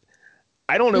this,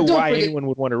 I don't know why anyone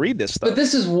would want to read this stuff. But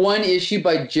this is one issue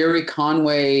by Jerry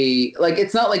Conway. Like,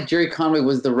 it's not like Jerry Conway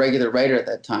was the regular writer at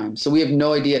that time, so we have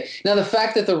no idea. Now, the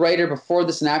fact that the writer before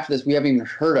this and after this we haven't even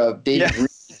heard of, David Reed,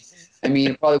 I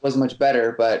mean, it probably wasn't much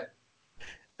better, but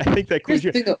I think that clues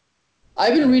you.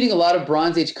 I've been reading a lot of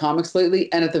Bronze Age comics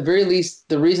lately, and at the very least,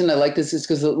 the reason I like this is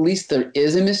because at least there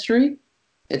is a mystery.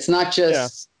 It's not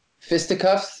just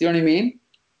fisticuffs. You know what I mean?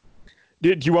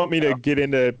 Do you want me to get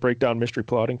into breakdown mystery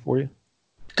plotting for you?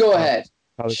 Go ahead.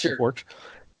 How this works.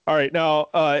 All right. Now,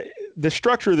 the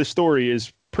structure of the story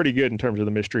is pretty good in terms of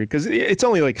the mystery because it's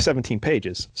only like 17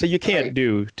 pages, so you can't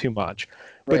do too much.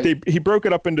 But he broke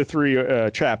it up into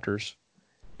 3 chapters.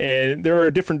 And there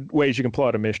are different ways you can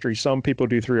plot a mystery. Some people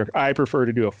do 3. I prefer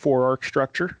to do a 4-arc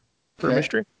structure for a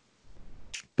mystery.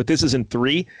 But this is in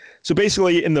 3. So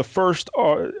basically, in the first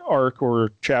arc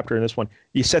or chapter in this one,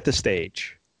 you set the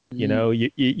stage. You know,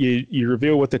 you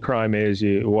reveal what the crime is,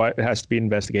 what has to be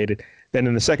investigated. Then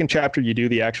in the second chapter, you do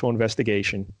the actual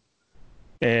investigation.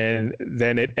 And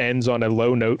then it ends on a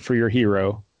low note for your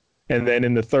hero. And then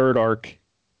in the third arc,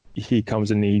 he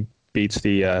comes and he beats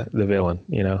the villain,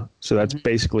 you know. So that's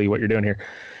basically what you're doing here.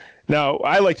 Now,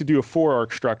 I like to do a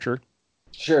 4-arc structure.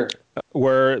 Sure.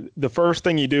 Where the first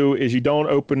thing you do is you don't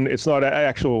open, it's not an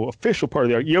actual official part of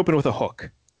the arc. You open with a hook.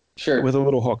 Sure. With a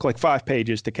little hook, like 5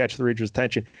 pages to catch the reader's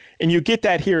attention. And you get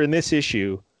that here in this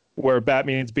issue where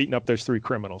Batman's beating up those 3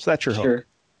 criminals. That's your hook.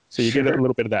 So you get a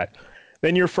little bit of that.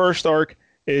 Then your first arc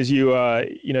is you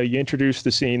introduce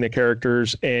the scene, the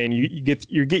characters, and you get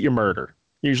your murder.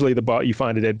 Usually you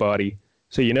find a dead body.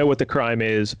 So you know what the crime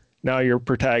is. Now your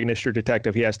protagonist or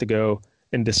detective, he has to go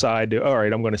and decide, all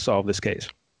right, I'm going to solve this case.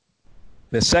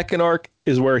 The second arc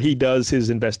is where he does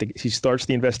his he starts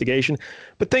the investigation,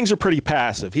 but things are pretty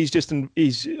passive. He's just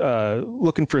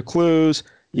looking for clues.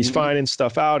 He's finding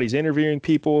stuff out. He's interviewing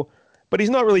people, but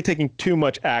he's not really taking too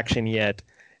much action yet.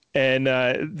 And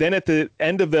then at the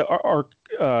end of the arc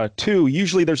 2,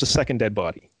 usually there's a second dead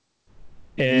body.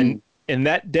 And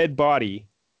that dead body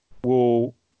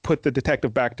will put the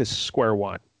detective back to square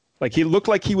one. Like he looked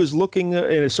like he was looking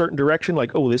in a certain direction,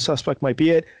 like, oh, this suspect might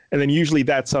be it. And then usually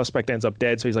that suspect ends up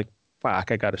dead. So he's like,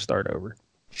 fuck, I got to start over.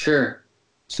 Sure.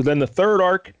 So then the third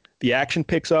arc, the action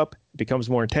picks up, becomes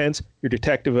more intense. Your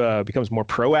detective becomes more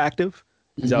proactive.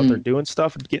 He's out there doing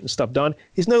stuff, getting stuff done.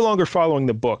 He's no longer following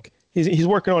the book. He's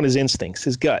working on his instincts,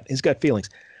 his gut feelings.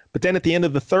 But then at the end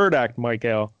of the third act,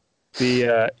 Michael,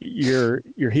 your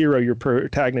hero, your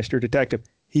protagonist, your detective,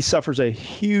 he suffers a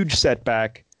huge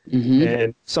setback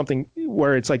and something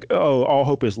where it's like, oh, all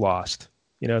hope is lost.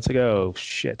 You know, it's like, oh,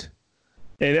 shit.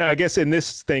 And I guess in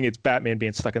this thing, it's Batman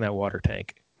being stuck in that water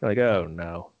tank. You're like, oh,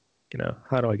 no. You know,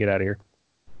 how do I get out of here?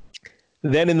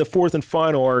 Then in the fourth and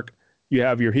final arc, you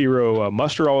have your hero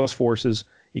muster all his forces.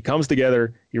 He comes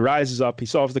together. He rises up. He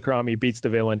solves the crime. He beats the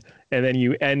villain. And then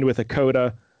you end with a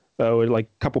coda, with like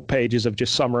a couple pages of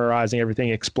just summarizing everything,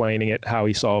 explaining it, how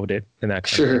he solved it, and that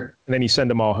kind of thing. And then you send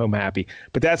them all home happy.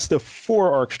 But that's the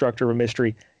 4-arc structure of a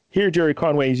mystery. Here, Jerry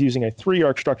Conway is using a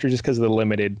 3-arc structure just because of the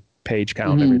limited page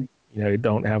count. You know, you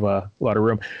don't have a lot of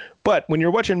room. But when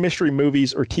you're watching mystery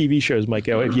movies or TV shows,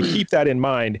 Michael, if you keep that in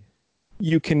mind,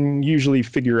 you can usually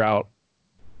figure out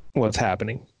what's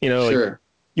happening. You know, like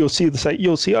you'll see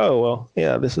oh, well,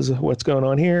 yeah, this is what's going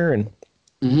on here. And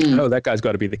oh, that guy's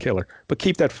got to be the killer. But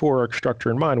keep that 4-arc structure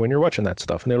in mind when you're watching that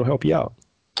stuff, and it'll help you out.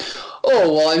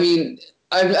 Oh, well, I mean,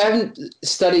 I haven't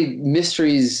studied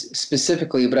mysteries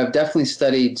specifically, but I've definitely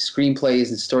studied screenplays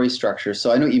and story structure.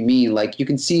 So I know what you mean. Like, you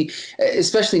can see,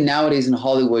 especially nowadays in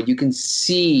Hollywood, you can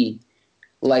see,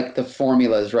 like, the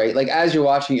formulas, right? Like, as you're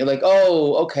watching, you're like,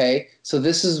 oh, okay, so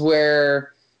this is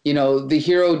where, you know, the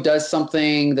hero does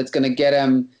something that's going to get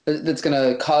him, that's going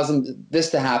to cause him this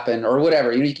to happen or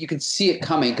whatever. You know, you can see it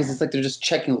coming because it's like they're just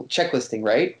checklisting,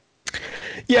 right?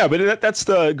 Yeah, but that's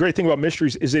the great thing about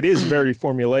mysteries is it is very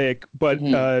formulaic, but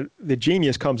the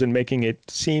genius comes in making it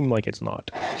seem like it's not.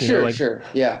 Sure,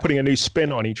 yeah. Putting a new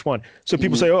spin on each one. So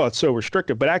people say, oh, it's so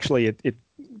restrictive, but actually it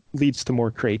leads to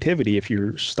more creativity if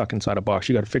you're stuck inside a box.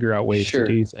 You got to figure out ways to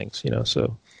do things, you know,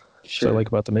 so I like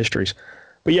about the mysteries.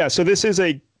 But yeah, so this is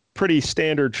a pretty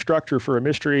standard structure for a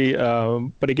mystery,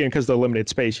 but again, because of the limited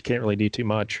space, you can't really do too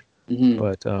much.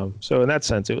 But so in that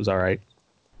sense, it was all right.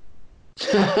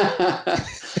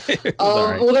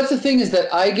 Well, that's the thing is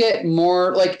that I get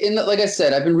more like I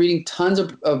said, I've been reading tons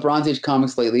of Bronze Age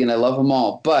comics lately, and I love them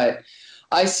all. But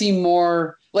I see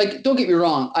more like, don't get me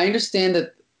wrong, I understand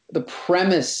that the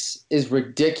premise is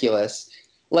ridiculous.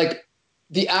 Like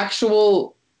the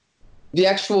actual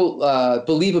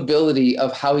believability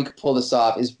of how he could pull this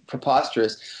off is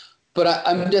preposterous. But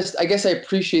I guess I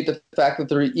appreciate the fact that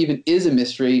there even is a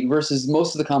mystery versus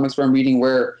most of the comics where I'm reading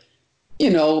where,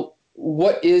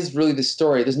 what is really the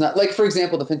story? There's not, like, for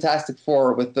example, the Fantastic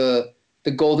Four with the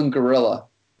golden gorilla.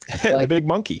 The big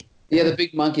monkey. Yeah, the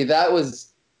big monkey. That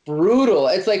was brutal.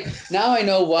 It's like, now I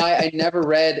know why I never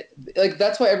read, like,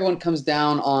 that's why everyone comes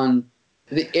down on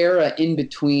the era in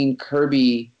between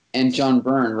Kirby and John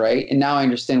Byrne, right? And now I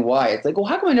understand why. It's like, well,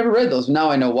 how come I never read those?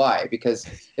 Now I know why. Because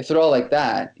if they're all like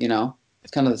that,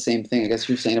 it's kind of the same thing, I guess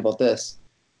you're saying about this.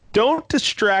 Don't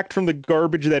distract from the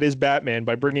garbage that is Batman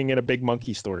by bringing in a big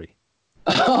monkey story.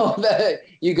 Oh,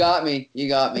 you got me. You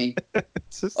got me.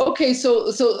 Okay,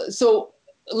 so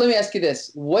let me ask you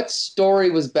this. What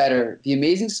story was better? The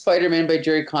Amazing Spider-Man by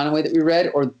Jerry Conway that we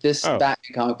read, or this Batman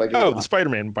comic by Jerry Conway? The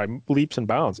Spider-Man by leaps and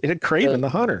bounds. It had Craven the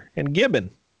Hunter and Gibbon.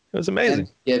 It was amazing.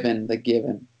 And the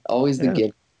Gibbon. Always the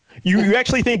Gibbon. You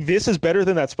actually think this is better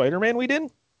than that Spider-Man we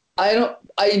did? I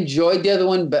enjoyed the other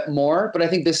one more, but I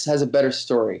think this has a better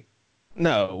story.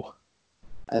 No.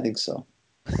 I think so.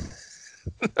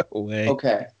 No way.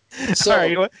 Okay. So, all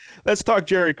right, let's talk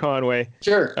Jerry Conway.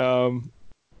 Sure.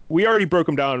 We already broke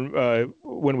him down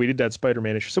when we did that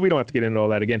Spider-Man issue, so we don't have to get into all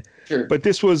that again. Sure. But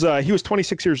this was he was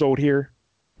 26 years old here.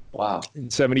 Wow. In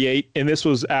 78, and this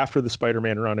was after the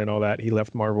Spider-Man run and all that. He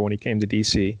left Marvel when he came to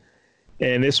DC.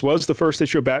 And this was the first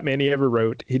issue of Batman he ever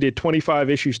wrote. He did 25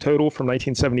 issues total from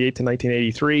 1978 to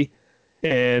 1983.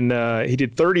 And he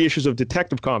did 30 issues of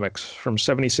Detective Comics from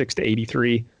 76 to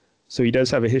 83. So he does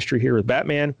have a history here with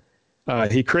Batman.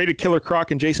 He created Killer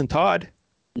Croc and Jason Todd.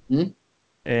 Mm-hmm.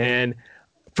 And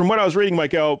from what I was reading,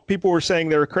 Michael, people were saying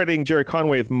they were crediting Jerry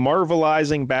Conway with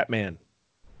Marvelizing Batman.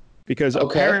 Because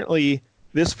apparently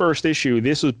this first issue,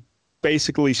 this was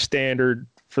basically standard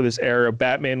for this era.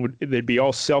 Batman they'd be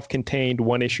all self-contained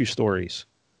one-issue stories.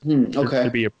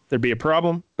 Okay. There'd be a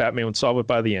problem. Batman would solve it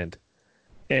by the end.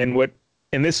 And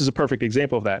this is a perfect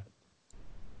example of that.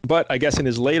 But I guess in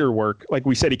his later work, like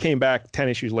we said, he came back 10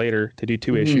 issues later to do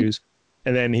 2 issues.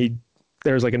 And then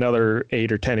there's like another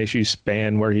 8 or 10 issue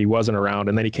span where he wasn't around.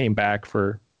 And then he came back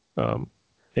for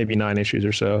maybe 9 issues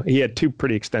or so. He had 2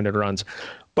 pretty extended runs.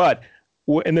 But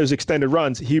in those extended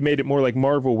runs, he made it more like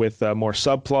Marvel with more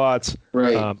subplots.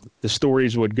 Right. The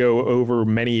stories would go over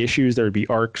many issues. There would be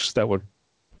arcs that would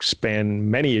span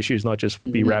many issues, not just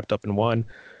be wrapped up in one.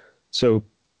 So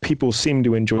people seem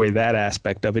to enjoy that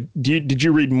aspect of it. Did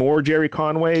you read more Jerry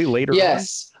Conway later?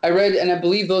 Yes, I read, and I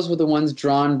believe those were the ones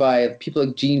drawn by people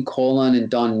like Gene Colan and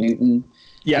Don Newton.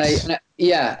 Yes.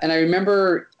 And I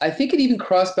remember, I think it even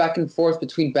crossed back and forth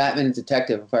between Batman and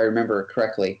Detective, if I remember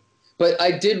correctly. But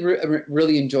I did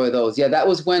really enjoy those. Yeah, that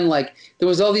was when, like, there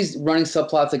was all these running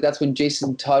subplots. Like, that's when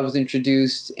Jason Todd was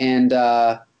introduced. And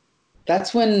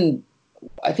that's when,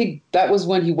 I think that was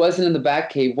when he wasn't in the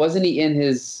Batcave. Wasn't he in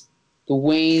the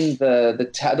Wayne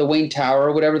Wayne Tower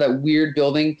or whatever, that weird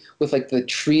building with, like, the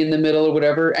tree in the middle or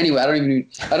whatever? Anyway, I don't even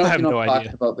know what I'm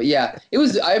talking about. But, yeah, it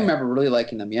was, I remember really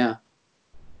liking them, yeah.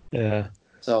 Yeah.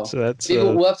 So that's maybe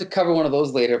we'll have to cover one of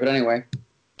those later. But anyway.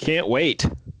 Can't wait.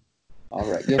 All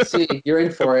right, you'll see. You're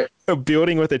in for it. A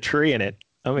building with a tree in it.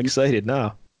 I'm excited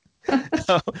now.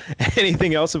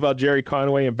 Anything else about Jerry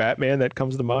Conway and Batman that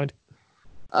comes to mind?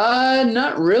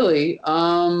 Not really.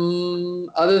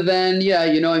 Other than,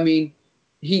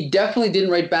 he definitely didn't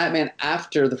write Batman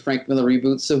after the Frank Miller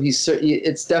reboot, so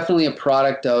it's definitely a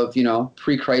product of,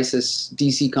 pre-crisis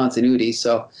DC continuity.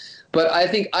 So, but I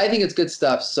think it's good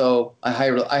stuff. So I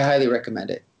highly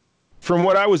recommend it. From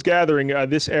what I was gathering,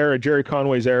 this era, Jerry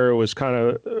Conway's era, was kind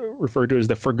of referred to as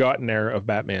the forgotten era of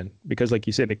Batman because, like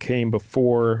you said, it came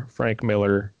before Frank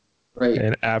Miller, right,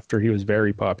 and after he was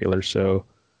very popular. So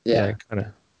yeah, kind of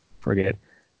forget.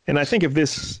 And I think if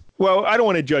this, well, I don't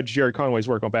want to judge Jerry Conway's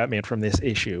work on Batman from this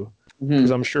issue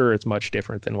because I'm sure it's much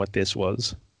different than what this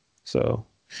was. So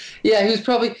yeah, he's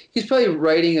probably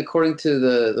writing according to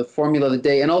the formula of the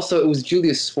day, and also it was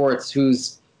Julius Schwartz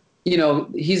who's.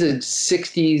 He's a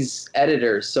 60s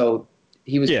editor, so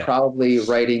he was probably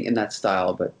writing in that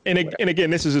style. But and again,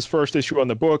 this is his first issue on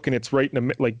the book, and it's right in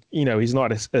the he's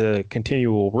not a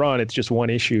continual run. It's just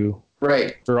one issue,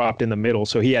 right, dropped in the middle.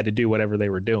 So he had to do whatever they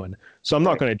were doing. So I'm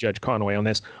not going to judge Conway on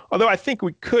this, although I think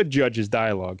we could judge his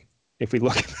dialogue if we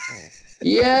look.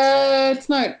 Yeah, it's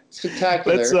not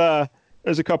spectacular.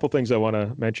 there's a couple things I want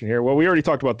to mention here. Well, we already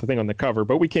talked about the thing on the cover,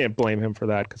 but we can't blame him for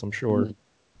that because I'm sure.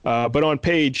 But on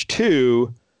page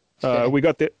 2, we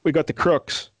got the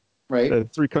crooks, right? The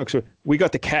 3 crooks. We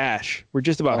got the cash. We're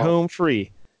just about home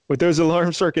free. With those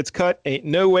alarm circuits cut, ain't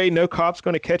no way no cop's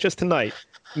going to catch us tonight.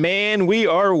 Man, we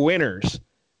are winners.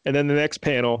 And then the next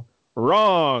panel,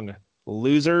 wrong,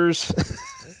 losers.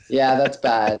 Yeah, that's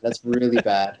bad. That's really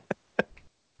bad.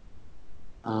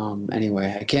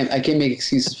 Anyway, I can't make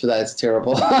excuses for that. It's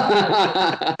terrible.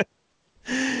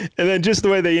 And then just the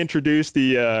way they introduced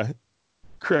the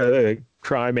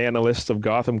crime analysts of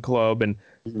Gotham Club, and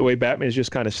the way Batman is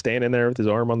just kind of standing there with his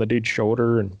arm on the dude's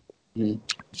shoulder, and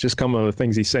it's just some of the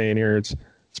things he's saying here. It's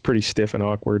pretty stiff and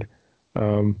awkward.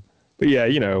 But yeah,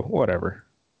 whatever.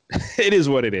 It is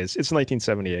what it is. It's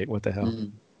 1978. What the hell?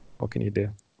 What can you do?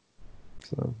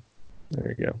 So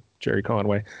there you go, Jerry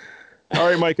Conway. All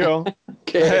right, Michael.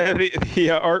 Okay. The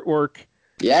artwork.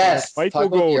 Yes. Michael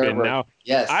Golden. Now,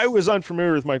 yes. I was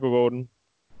unfamiliar with Michael Golden.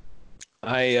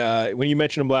 When you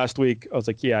mentioned him last week, I was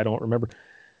like, yeah, I don't remember.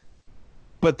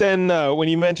 But then when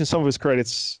you mentioned some of his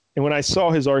credits, and when I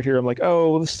saw his art here, I'm like,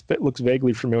 oh, this looks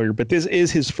vaguely familiar. But this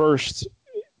is his first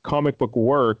comic book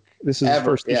work. This is his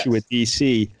first issue with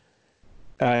DC.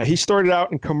 He started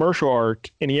out in commercial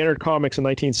art, and he entered comics in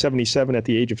 1977 at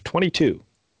the age of 22.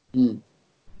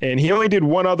 And he only did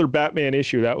one other Batman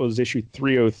issue. That was issue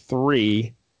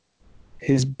 303.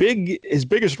 His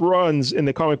biggest runs in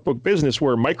the comic book business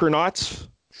were Micronauts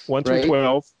 1 through 12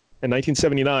 in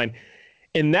 1979.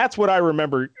 And that's what I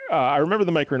remember. I remember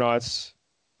the Micronauts.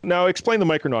 Now, explain the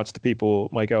Micronauts to people,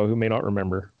 Michael, who may not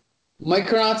remember.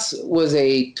 Micronauts was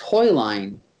a toy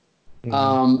line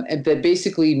and that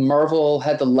basically Marvel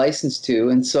had the license to.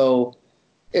 And so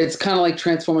it's kind of like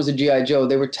Transformers and G.I. Joe.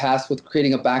 They were tasked with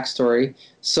creating a backstory.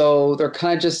 So they're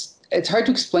kind of just, it's hard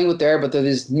to explain what they are, but they're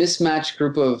this mismatched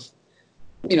group of,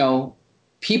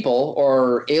 people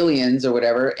or aliens or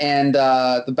whatever. And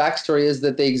the backstory is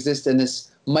that they exist in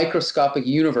this microscopic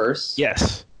universe.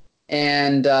 Yes.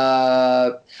 And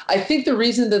I think the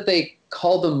reason that they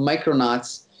call them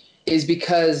Micronauts is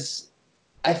because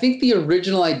I think the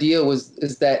original idea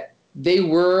is that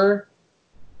the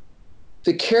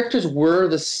characters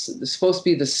were supposed to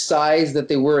be the size that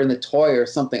they were in the toy or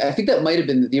something. I think that might have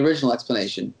been the original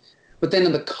explanation. But then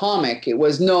in the comic, it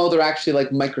was, no, they're actually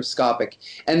like microscopic.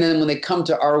 And then when they come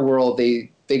to our world, they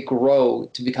grow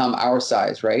to become our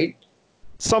size, right?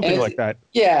 Something like that.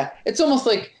 Yeah. It's almost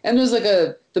like, and there's like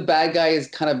the bad guy is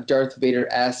kind of Darth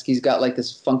Vader-esque. He's got like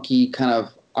this funky kind of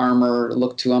armor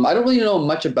look to him. I don't really know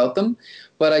much about them,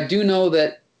 but I do know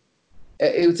that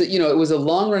it was a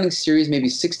long-running series, maybe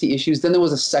 60 issues. Then there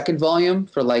was a second volume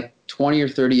for like 20 or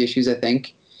 30 issues, I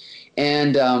think.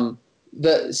 And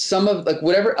some of like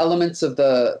whatever elements of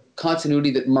the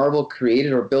continuity that Marvel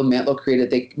created or Bill Mantlo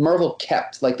created, Marvel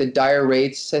kept, like the dire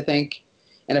wraiths, I think,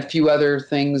 and a few other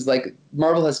things. Like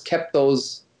Marvel has kept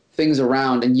those things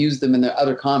around and used them in their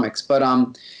other comics. But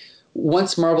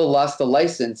once Marvel lost the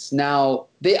license, now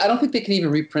I don't think they can even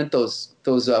reprint those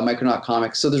Micronaut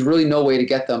comics. So there's really no way to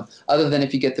get them other than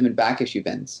if you get them in back issue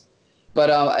bins. But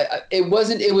it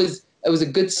was a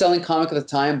good selling comic at the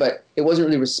time, but it wasn't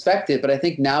really respected. But I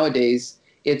think nowadays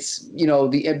it's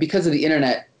because of the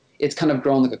internet, it's kind of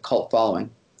grown like a cult following.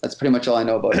 That's pretty much all I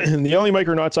know about it. And the only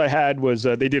Micronauts I had was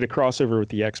they did a crossover with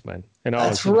the X-Men. And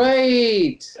that's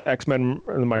right. X-Men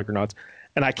and the Micronauts.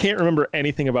 And I can't remember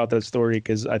anything about that story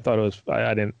because I thought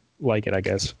I didn't like it, I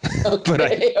guess. Okay, but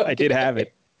I did have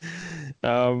it.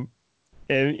 And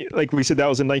like we said, that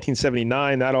was in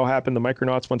 1979. That all happened, the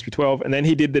Micronauts 1 through 12. And then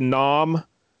he did the NAM,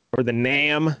 or the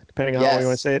NAM, depending on how you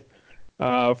want to say it,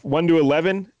 1 to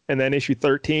 11, and then issue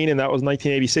 13, and that was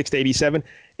 1986 to 87.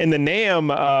 And the NAM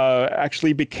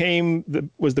actually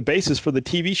was the basis for the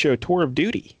TV show Tour of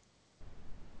Duty.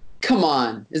 Come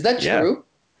on. Is that true?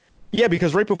 Yeah,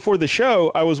 because right before the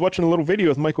show, I was watching a little video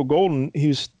with Michael Golden. He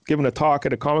was giving a talk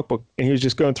at a comic book, and he was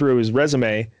just going through his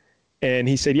resume, and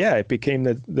he said, yeah, it became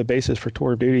the basis for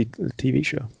Tour of Duty, the TV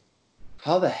show.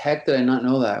 How the heck did I not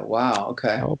know that? Wow,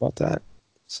 okay. How about that?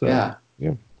 So, yeah.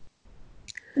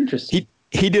 Interesting.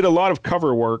 He did a lot of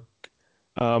cover work.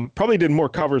 Probably did more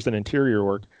covers than interior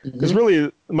work. Because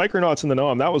really, Micronauts in the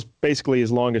NAM, that was basically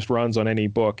his longest runs on any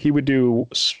book. He would do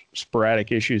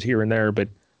sporadic issues here and there, but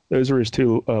those were his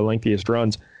two lengthiest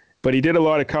runs. But he did a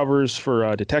lot of covers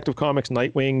for Detective Comics,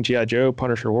 Nightwing, G.I. Joe,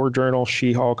 Punisher War Journal,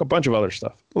 She-Hulk, a bunch of other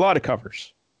stuff. A lot of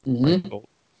covers. And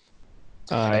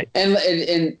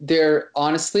they're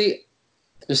honestly,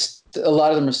 there's a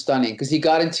lot of them are stunning because he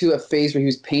got into a phase where he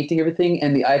was painting everything,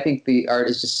 and I think the art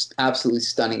is just absolutely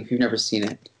stunning if you've never seen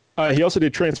it. He also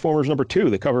did Transformers #2,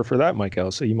 the cover for that,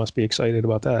 Michael. So you must be excited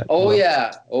about that. Oh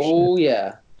yeah,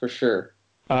 yeah, for sure.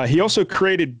 He also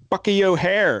created Bucky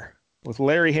O'Hare with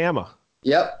Larry Hama.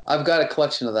 Yep, I've got a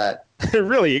collection of that.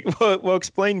 Really? Well,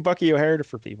 explain Bucky O'Hare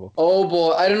for people. Oh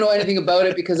boy, I don't know anything about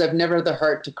it because I've never had the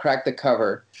heart to crack the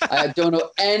cover. I don't know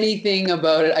anything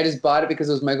about it. I just bought it because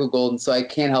it was Michael Golden, so I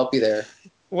can't help you there.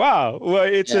 Wow. Well,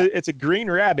 it's a green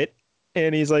rabbit,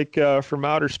 and he's like from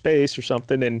outer space or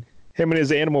something, and him and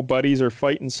his animal buddies are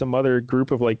fighting some other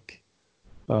group of like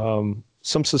some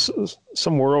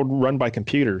world run by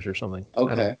computers or something.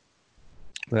 Okay.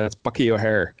 That's Bucky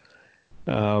O'Hare.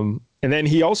 And then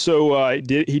he also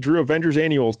he drew Avengers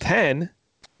Annual 10,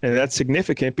 and that's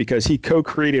significant because he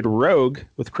co-created Rogue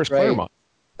with Chris Claremont.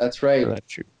 That's right.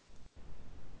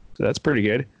 So that's pretty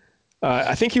good.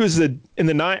 I think he was in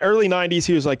the early 90s.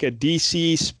 He was like a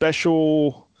DC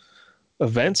special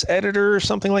events editor or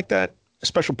something like that, a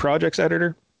special projects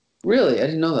editor. Really? I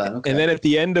didn't know that. Okay. And then at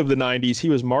the end of the 90s, he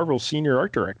was Marvel's senior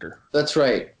art director. That's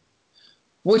right.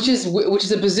 Which is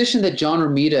a position that John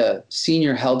Romita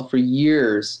Sr. held for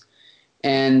years,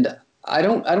 and I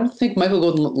don't think Michael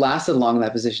Golden lasted long in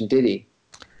that position, did he?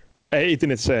 He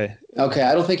didn't say. Okay,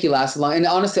 I don't think he lasted long, and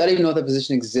honestly, I don't even know if that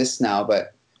position exists now.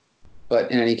 But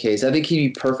in any case, I think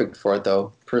he'd be perfect for it,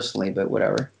 though, personally. But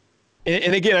whatever.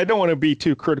 And again, I don't want to be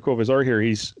too critical of his art here.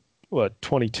 He's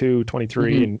 22,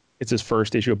 23, and it's his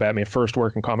first issue of Batman, first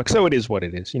work in comics. So it is what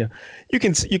it is. You know, you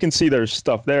can see there's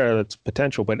stuff there that's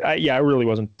potential, but I really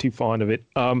wasn't too fond of it.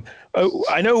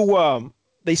 I know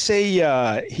they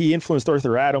say he influenced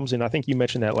Arthur Adams, and I think you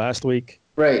mentioned that last week.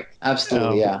 Right.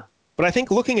 Absolutely. Yeah. But I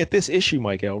think looking at this issue,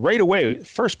 Michael, right away,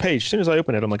 first page, as soon as I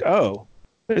open it, I'm like, oh,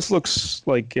 this looks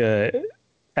like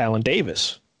Alan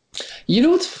Davis. You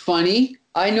know what's funny?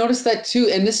 I noticed that too,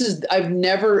 and I've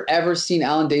never ever seen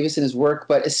Alan Davis in his work,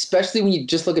 but especially when you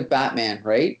just look at Batman,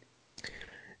 right?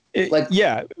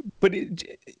 But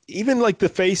even like the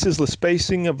faces, the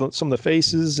spacing of some of the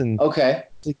faces, and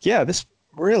this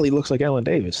really looks like Alan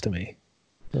Davis to me.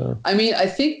 I mean, I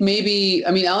think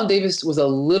Alan Davis was a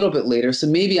little bit later, so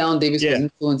maybe Alan Davis was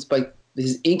influenced by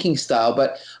his inking style,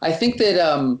 but I think that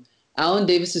Alan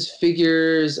Davis's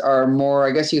figures are more,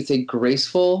 I guess you could say,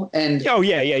 graceful and.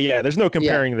 There's no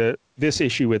comparing this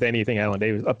issue with anything Alan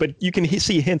Davis, but you can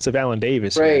see hints of Alan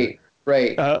Davis. Right.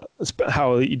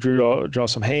 How he draw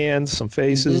some hands, some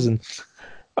faces, and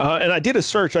I did a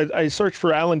search. I searched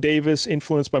for Alan Davis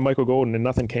influenced by Michael Golden, and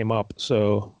nothing came up.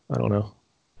 So I don't know.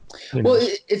 Well,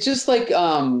 it's just like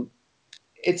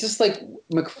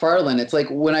McFarlane. It's like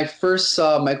when I first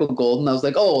saw Michael Golden, I was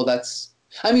like, oh, that's.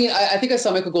 I mean, I think I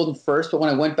saw Michael Golden first, but when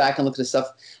I went back and looked at his stuff,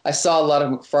 I saw a lot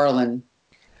of McFarlane,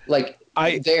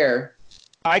 there.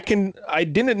 I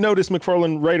didn't notice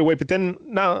McFarlane right away, but then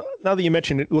now that you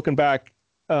mention it, looking back,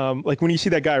 like when you see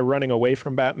that guy running away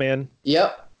from Batman.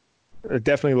 Yep. It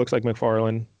definitely looks like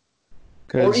McFarlane.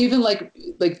 Or even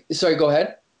sorry, go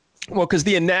ahead. Well, because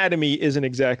the anatomy isn't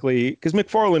exactly, because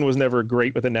McFarlane was never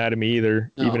great with anatomy either,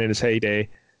 even in his heyday.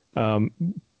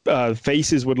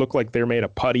 Faces would look like they're made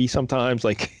of putty sometimes,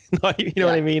 like, you know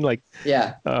what I mean? Like,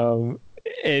 so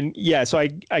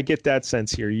I get that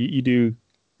sense here. You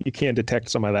can detect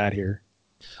some of that here.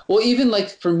 Well, even like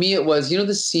for me, it was,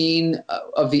 the scene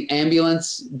of the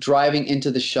ambulance driving into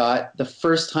the shot, the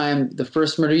first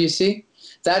murder you see,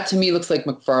 that to me looks like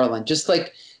McFarlane. Just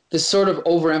like this sort of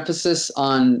overemphasis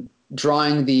on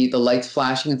drawing the lights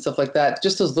flashing and stuff like that.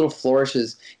 Just those little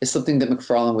flourishes is something that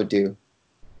McFarlane would do.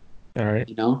 All right.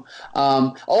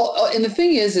 And the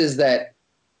thing is that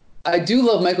I do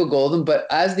love Michael Golden, but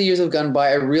as the years have gone by,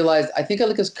 I realized I think I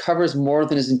like his covers more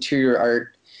than his interior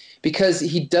art because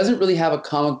he doesn't really have a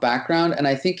comic background, and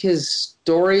I think his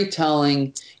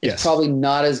storytelling is probably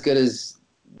not as good as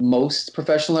most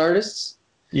professional artists.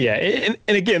 Yeah, and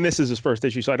again, this is his first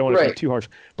issue, so I don't want to be too harsh.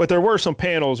 But there were some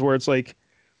panels where it's like,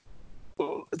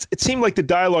 it seemed like the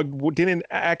dialogue didn't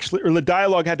actually, or the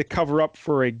dialogue had to cover up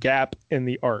for a gap in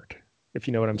the art, if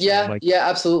you know what I'm saying. Yeah,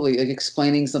 absolutely. Like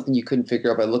explaining something you couldn't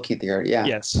figure out by looking at the art. Yeah.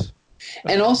 Yes.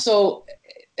 And also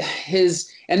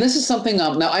and this is something,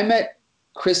 now I met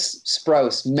Chris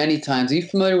Sprouse many times. Are you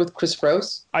familiar with Chris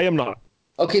Sprouse? I am not.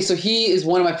 Okay, so he is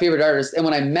one of my favorite artists. And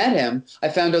when I met him, I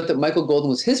found out that Michael Golden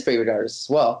was his favorite artist as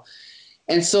well.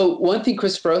 And so one thing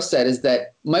Chris Sprouse said is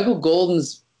that Michael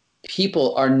Golden's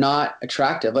people are not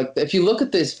attractive. Like if you look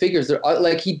at his figures, they're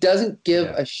like, he doesn't give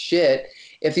a shit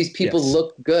if these people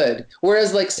look good.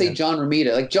 Whereas like say John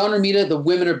Romita, the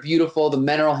women are beautiful, the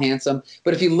men are all handsome.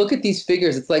 But if you look at these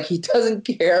figures, it's like he doesn't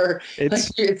care.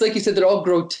 It's like you said, they're all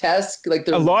grotesque. Like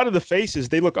a lot of the faces,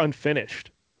 they look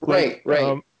unfinished. Right.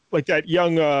 like that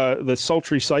young, the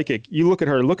sultry psychic. You look at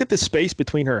her. Look at the space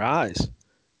between her eyes.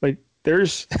 Like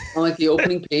there's. On like the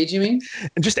opening page, you mean?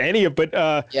 And just any of, but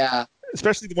yeah.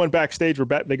 Especially the one backstage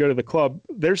where they go to the club.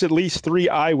 There's at least 3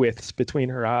 eye widths between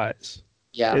her eyes.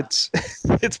 Yeah,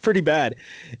 it's pretty bad,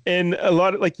 and a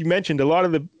lot of, like you mentioned, a lot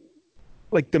of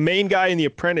the main guy and the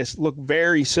apprentice look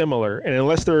very similar, and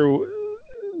unless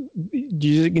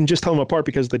you can just tell them apart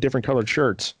because of the different colored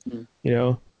shirts,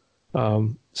 you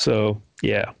know. So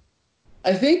yeah,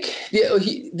 I think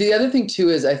the other thing too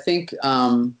is I think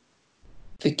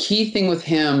the key thing with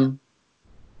him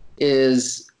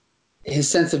is his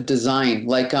sense of design.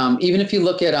 Like even if you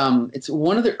look at it's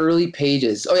one of the early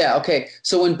pages. Oh yeah, okay.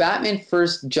 So when Batman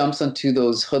first jumps onto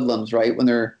those hoodlums, right? When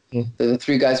they're the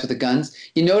 3 guys with the guns,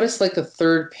 you notice like the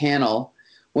 3rd panel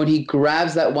when he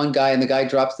grabs that one guy and the guy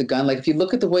drops the gun. Like if you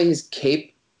look at the way his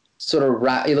cape sort of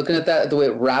you're looking at that, the way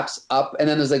it wraps up, and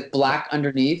then there's like black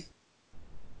underneath.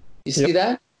 You see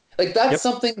that? Like that's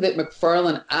something that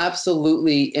McFarlane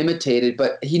absolutely imitated,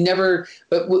 but he never.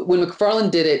 But when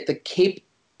McFarlane did it, the cape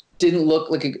didn't look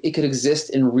like it could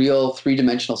exist in real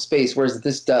 3-dimensional space, whereas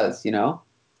this does, you know?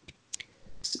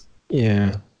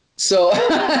 Yeah. So,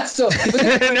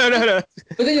 no.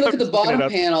 But then you look at the bottom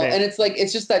panel, and it's like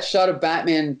it's just that shot of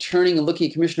Batman turning and looking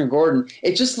at Commissioner Gordon.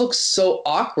 It just looks so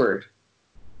awkward.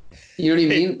 You know what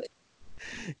I mean?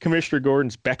 Commissioner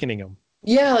Gordon's beckoning him.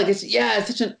 Yeah, like it's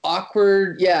such an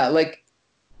awkward. Yeah, like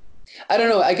I don't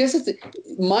know. I guess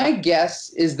my guess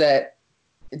is that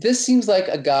this seems like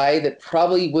a guy that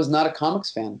probably was not a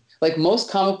comics fan. Like most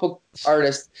comic book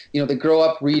artists, you know, they grow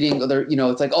up reading, or you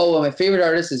know, it's like, oh, well, my favorite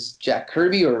artist is Jack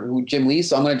Kirby or Jim Lee,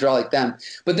 so I'm going to draw like them.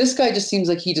 But this guy just seems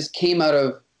like he just came out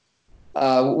of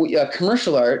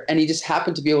commercial art, and he just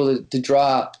happened to be able to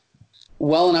draw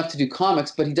well enough to do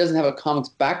comics, but he doesn't have a comics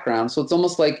background. So it's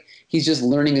almost like he's just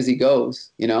learning as he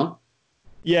goes, you know?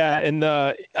 Yeah, and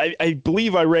I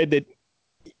believe I read that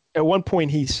at one point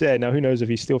he said, now who knows if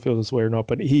he still feels this way or not,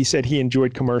 but he said he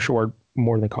enjoyed commercial art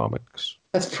more than comics.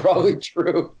 That's probably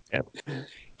true. Yeah.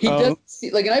 He doesn't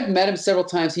and I've met him several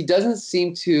times. He doesn't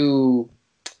seem to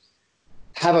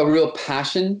have a real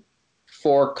passion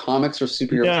for comics or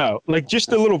superheroes. No, like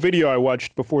just a little video I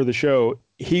watched before the show,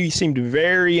 he seemed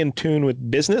very in tune with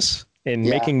business and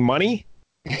making money,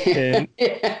 and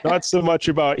not so much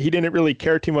about, he didn't really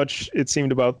care too much, it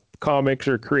seemed, about comics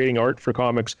or creating art for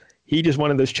comics. He just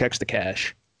wanted those checks to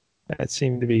cash. That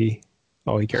seemed to be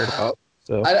all he cared about.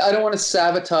 So I don't want to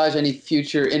sabotage any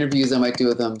future interviews I might do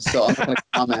with him, so I'm not going to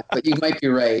comment, but you might be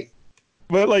right.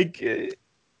 But like,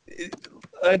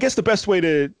 I guess the best way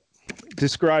to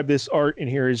describe this art in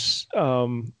here is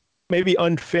maybe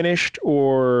unfinished,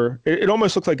 or it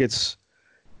almost looks like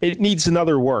it needs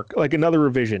another work, like another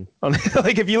revision.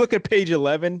 Like if you look at page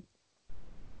 11,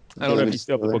 I don't know if you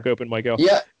still have the book open, Michael.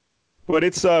 Yeah. But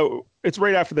it's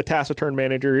right after the taciturn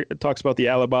manager. It talks about the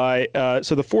alibi.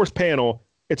 So the 4th panel,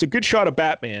 it's a good shot of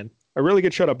Batman, a really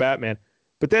good shot of Batman.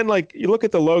 But then, like, you look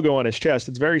at the logo on his chest,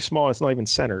 it's very small. It's not even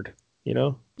centered, you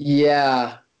know?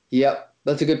 Yeah. Yep.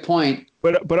 That's a good point.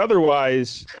 But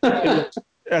otherwise,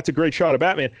 that's a great shot of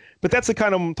Batman. But that's the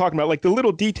kind I'm talking about. Like the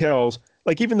little details,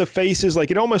 like even the faces,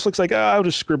 like it almost looks like, I'll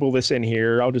just scribble this in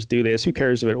here. I'll just do this. Who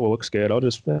cares if it looks good? I'll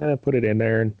just put it in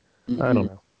there, and I don't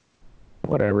know.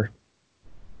 Whatever.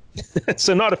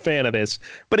 So not a fan of this.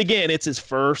 But again, it's his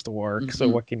first work. So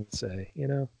what can you say? You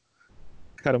know,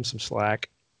 cut him some slack.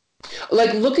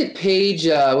 Like look at page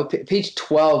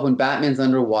 12 when Batman's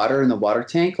underwater in the water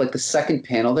tank, like the second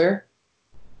panel there.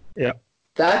 Yeah.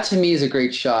 That to me is a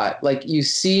great shot. Like you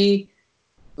see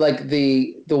like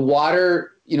the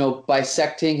water, you know,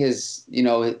 bisecting his, you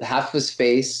know, half of his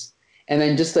face. And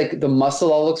then just like the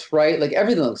muscle all looks right. Like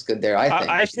everything looks good there, I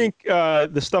think. I think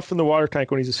the stuff in the water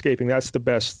tank when he's escaping, that's the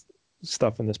best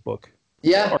stuff in this book.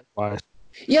 Yeah.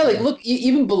 Yeah, like look,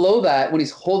 even below that, when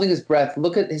he's holding his breath,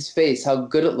 look at his face, how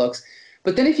good it looks.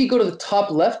 But then if you go to the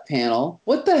top left panel,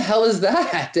 what the hell is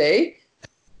that, eh?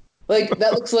 Like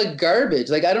that looks like garbage.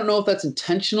 Like I don't know if that's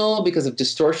intentional because of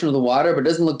distortion of the water, but it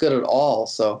doesn't look good at all.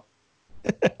 So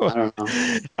I don't know.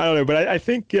 I don't know, but I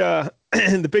think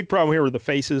the big problem here were the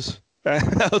faces.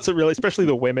 That's really, especially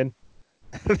the women.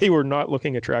 They were not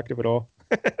looking attractive at all.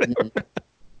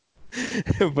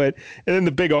 But and then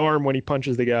the big arm when he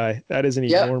punches the guy. That is an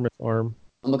enormous arm.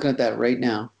 I'm looking at that right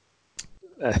now.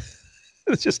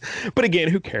 It's just, but again,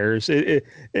 who cares? I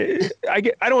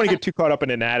don't want to get too caught up in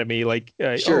anatomy. Like,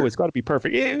 sure. Oh, it's got to be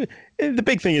perfect. The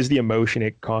big thing is the emotion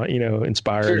it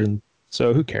inspires, sure. And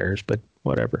so who cares? But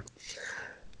whatever.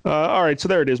 All right, so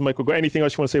there it is, Michael Golden. Anything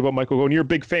else you want to say about Michael Golden? You're a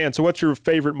big fan, so what's your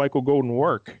favorite Michael Golden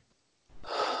work?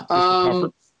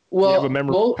 Well, you have a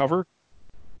memorable cover?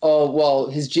 Oh, well,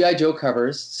 his G.I. Joe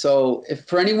covers. So if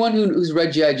for anyone who's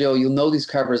read G.I. Joe, you'll know these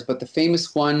covers, but the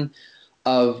famous one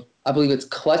of, I believe it's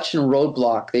Clutch and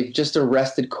Roadblock. They've just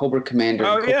arrested Cobra Commander.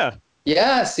 Oh, yeah.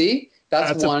 Yeah, see?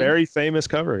 That's one. a very famous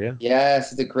cover, yeah.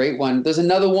 Yes, it's a great one. There's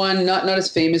another one, not as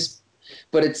famous,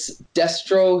 but it's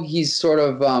Destro. He's sort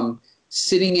of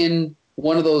sitting in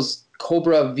one of those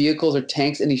Cobra vehicles or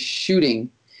tanks, and he's shooting.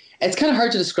 And it's kind of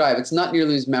hard to describe. It's not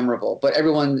nearly as memorable, but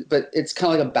it's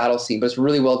kind of like a battle scene, but it's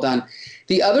really well done.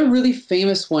 The other really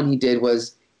famous one he did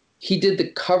was he did the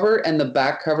cover and the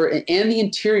back cover and the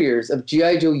interiors of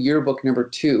G.I. Joe Yearbook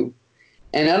 #2.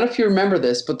 And I don't know if you remember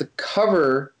this, but the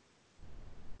cover...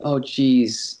 Oh,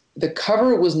 geez. The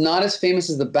cover was not as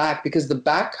famous as the back because the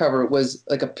back cover was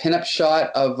like a pinup shot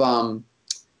of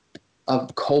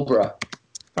Cobra.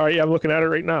 All right, yeah, I'm looking at it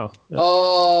right now. Yeah.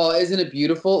 Oh, isn't it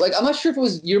beautiful? Like, I'm not sure if it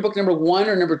was Yearbook #1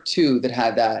 or #2 that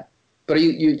had that, but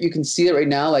you can see it right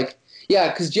now. Like, yeah,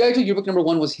 because G.I. Joe Yearbook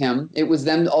 #1 was him. It was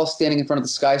them all standing in front of the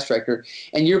Sky Striker,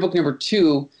 and Yearbook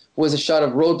 #2 was a shot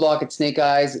of Roadblock at Snake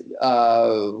Eyes.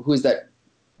 Who is that?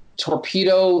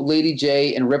 Torpedo, Lady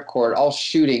J, and Ripcord all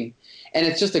shooting, and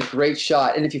it's just a great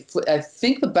shot. And if you, I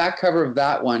think the back cover of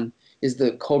that one is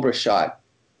the Cobra shot.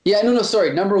 Yeah, no,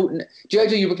 sorry. G.I.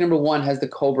 Joe Yearbook #1 has the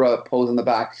Cobra pose on the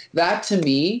back. That to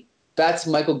me, that's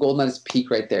Michael Golden at his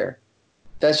peak right there.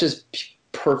 That's just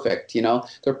perfect. You know,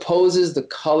 their poses, the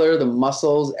color, the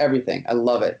muscles, everything. I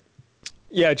love it.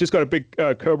 Yeah, it just got a big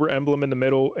Cobra emblem in the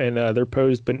middle, and they're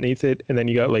posed beneath it, and then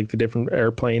you got like the different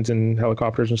airplanes and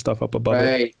helicopters and stuff up above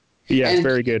it. Yeah, and it's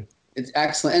very good. It's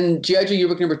excellent. And G.I. Joe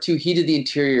Yearbook #2, he did the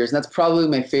interiors, and that's probably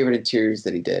my favorite interiors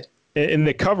that he did. And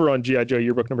the cover on G.I. Joe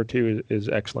Yearbook #2 is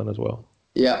excellent as well.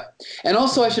 Yeah. And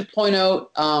also I should point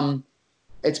out,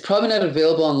 it's probably not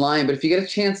available online, but if you get a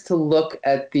chance to look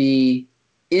at the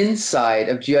inside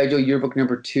of G.I. Joe Yearbook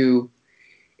 #2,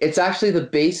 it's actually the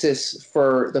basis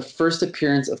for the first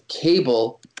appearance of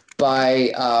Cable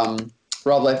by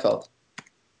Rob Liefeld.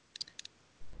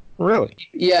 Really?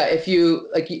 Yeah, if you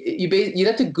like, you'd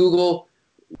have to Google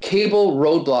Cable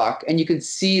Roadblock, and you can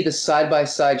see the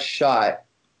side-by-side shot,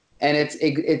 and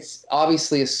it's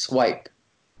obviously a swipe.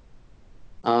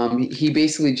 He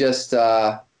basically just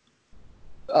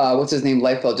what's his name?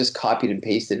 Liefeld just copied and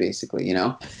pasted, basically. You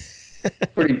know,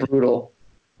 pretty brutal.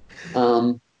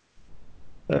 And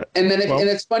then and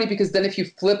it's funny because then if you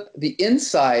flip the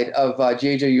inside of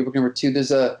G.I. Joe Yearbook #2,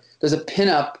 there's a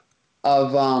pinup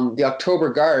of the October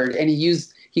Guard, and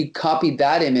he copied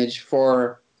that image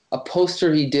for a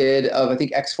poster he did of, I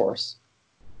think, X-Force.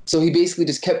 So he basically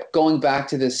just kept going back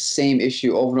to this same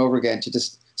issue over and over again to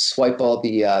just swipe all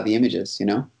the images, you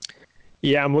know?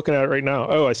 Yeah, I'm looking at it right now.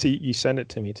 Oh, I see you sent it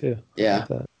to me too. Yeah.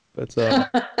 But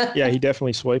yeah, he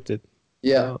definitely swiped it.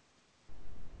 Yeah.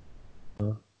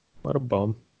 What a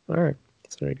bum. All right,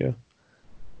 so there you go.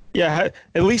 Yeah,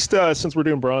 at least since we're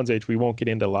doing Bronze Age, we won't get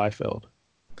into Liefeld.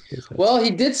 Well,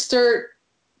 he did start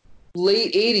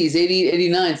late 80s, 88,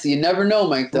 89, so you never know,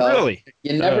 Mike, though. Really?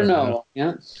 You never know.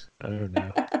 Yeah. I don't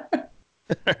know.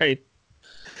 All right.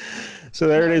 So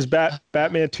there it is,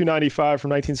 Batman 295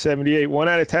 from 1978. 1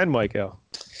 out of 10, Michael.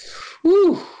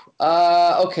 Woo.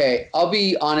 Okay, I'll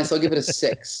be honest. I'll give it a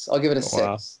 6. I'll give it a 6.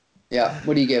 Wow. Yeah.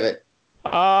 What do you give it?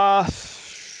 I'll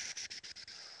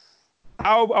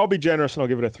be generous and I'll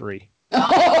give it a 3.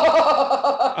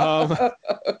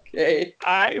 Okay.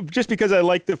 Just because I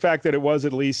like the fact that it was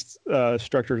at least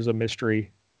structured as a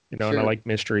mystery, you know, sure. And I like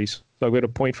mysteries, so I'll give it a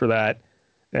point for that,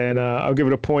 and I'll give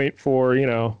it a point for, you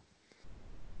know,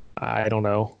 I don't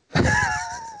know,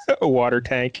 a water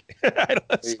tank. I don't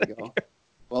know, there you go.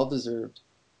 Well deserved.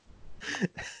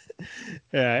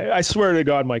 Yeah, I swear to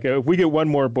God, Mike, if we get one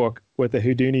more book with the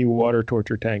Houdini water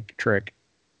torture tank trick,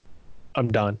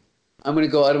 I'm done. I'm going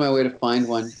to go out of my way to find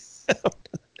one.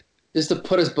 Just to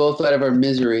put us both out of our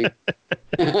misery.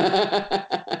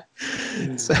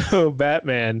 So,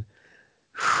 Batman.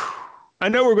 I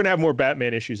know we're going to have more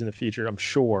Batman issues in the future, I'm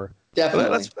sure. Definitely.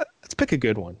 Let's pick a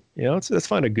good one. You know, let's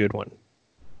find a good one.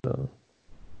 So.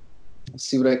 Let's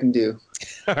see what I can do.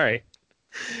 All right.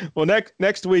 Well,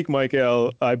 next week,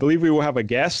 Michael, I believe we will have a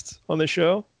guest on the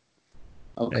show.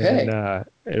 Okay. And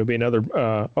it'll be another.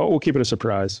 We'll keep it a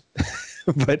surprise.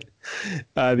 But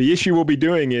the issue we'll be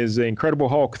doing is Incredible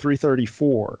Hulk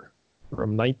 334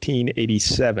 from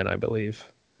 1987, I believe.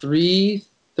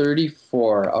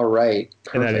 334. All right.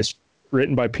 Perfect. And that is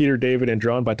written by Peter David and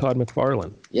drawn by Todd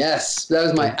McFarlane. Yes, that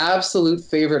was my absolute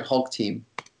favorite Hulk team.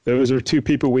 Those are two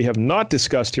people we have not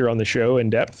discussed here on the show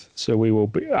in depth. So we will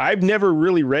be. I've never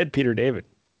really read Peter David.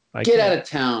 Get out of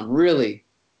town, really.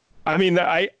 I mean,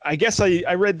 I guess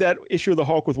I read that issue of the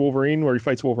Hulk with Wolverine where he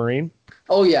fights Wolverine.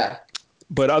 Oh, yeah.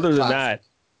 But other than that,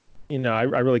 I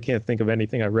really can't think of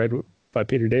anything I read by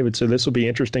Peter David. So this will be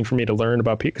interesting for me to learn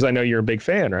about Peter, because I know you're a big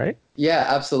fan, right? Yeah,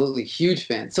 absolutely. Huge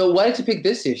fan. So why did you pick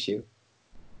this issue?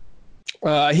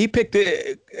 He picked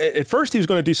it. At first, he was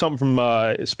going to do something from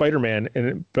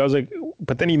Spider-Man, but I was like,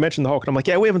 but then he mentioned the Hulk, and I'm like,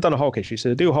 yeah, we haven't done a Hulk issue,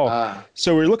 so do Hulk.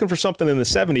 So we were looking for something in the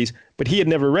 70s, but he had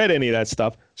never read any of that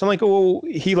stuff. So I'm like, oh,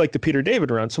 he liked the Peter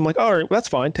David run. So I'm like, all right, well, that's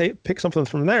fine. Pick something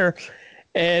from there.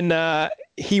 And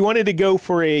he wanted to go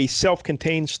for a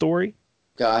self-contained story.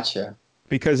 Gotcha.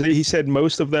 Because he said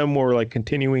most of them were like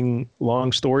continuing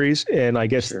long stories, and I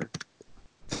guess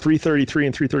 333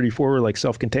 and 334 were like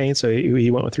self-contained, so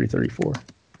he went with 334.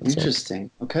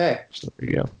 Interesting. Okay. So there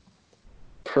you go.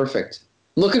 Perfect.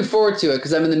 Looking forward to it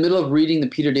because I'm in the middle of reading the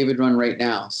Peter David run right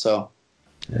now. So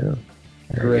yeah,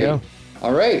 there we go.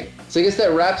 All right. So I guess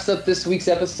that wraps up this week's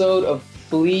episode of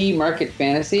Flea Market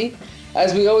Fantasy.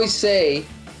 As we always say,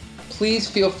 please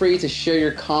feel free to share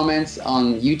your comments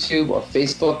on YouTube or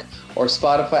Facebook or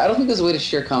Spotify. I don't think there's a way to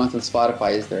share comments on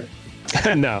Spotify, is there?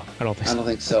 No, I don't think so. I don't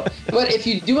think so. But if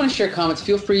you do want to share comments,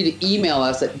 feel free to email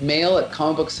us at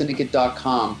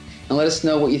mail@comicbooksyndicate.com and let us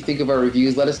know what you think of our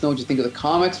reviews. Let us know what you think of the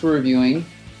comics we're reviewing.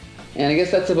 And I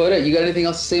guess that's about it. You got anything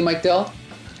else to say, Mike Dell?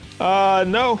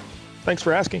 No. Thanks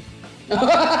for asking.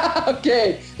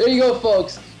 Okay, there you go,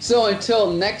 folks. So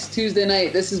until next Tuesday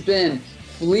night, this has been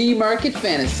Flea Market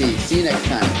Fantasy. See you next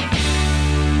time.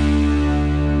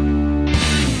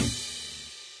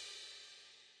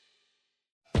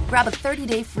 Grab a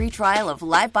 30-day free trial of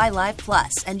Live by Live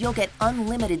Plus, and you'll get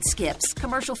unlimited skips,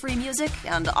 commercial-free music,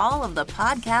 and all of the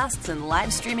podcasts and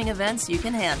live streaming events you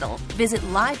can handle. Visit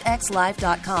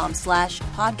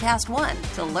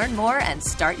livexlive.com/podcast1 to learn more and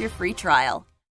start your free trial.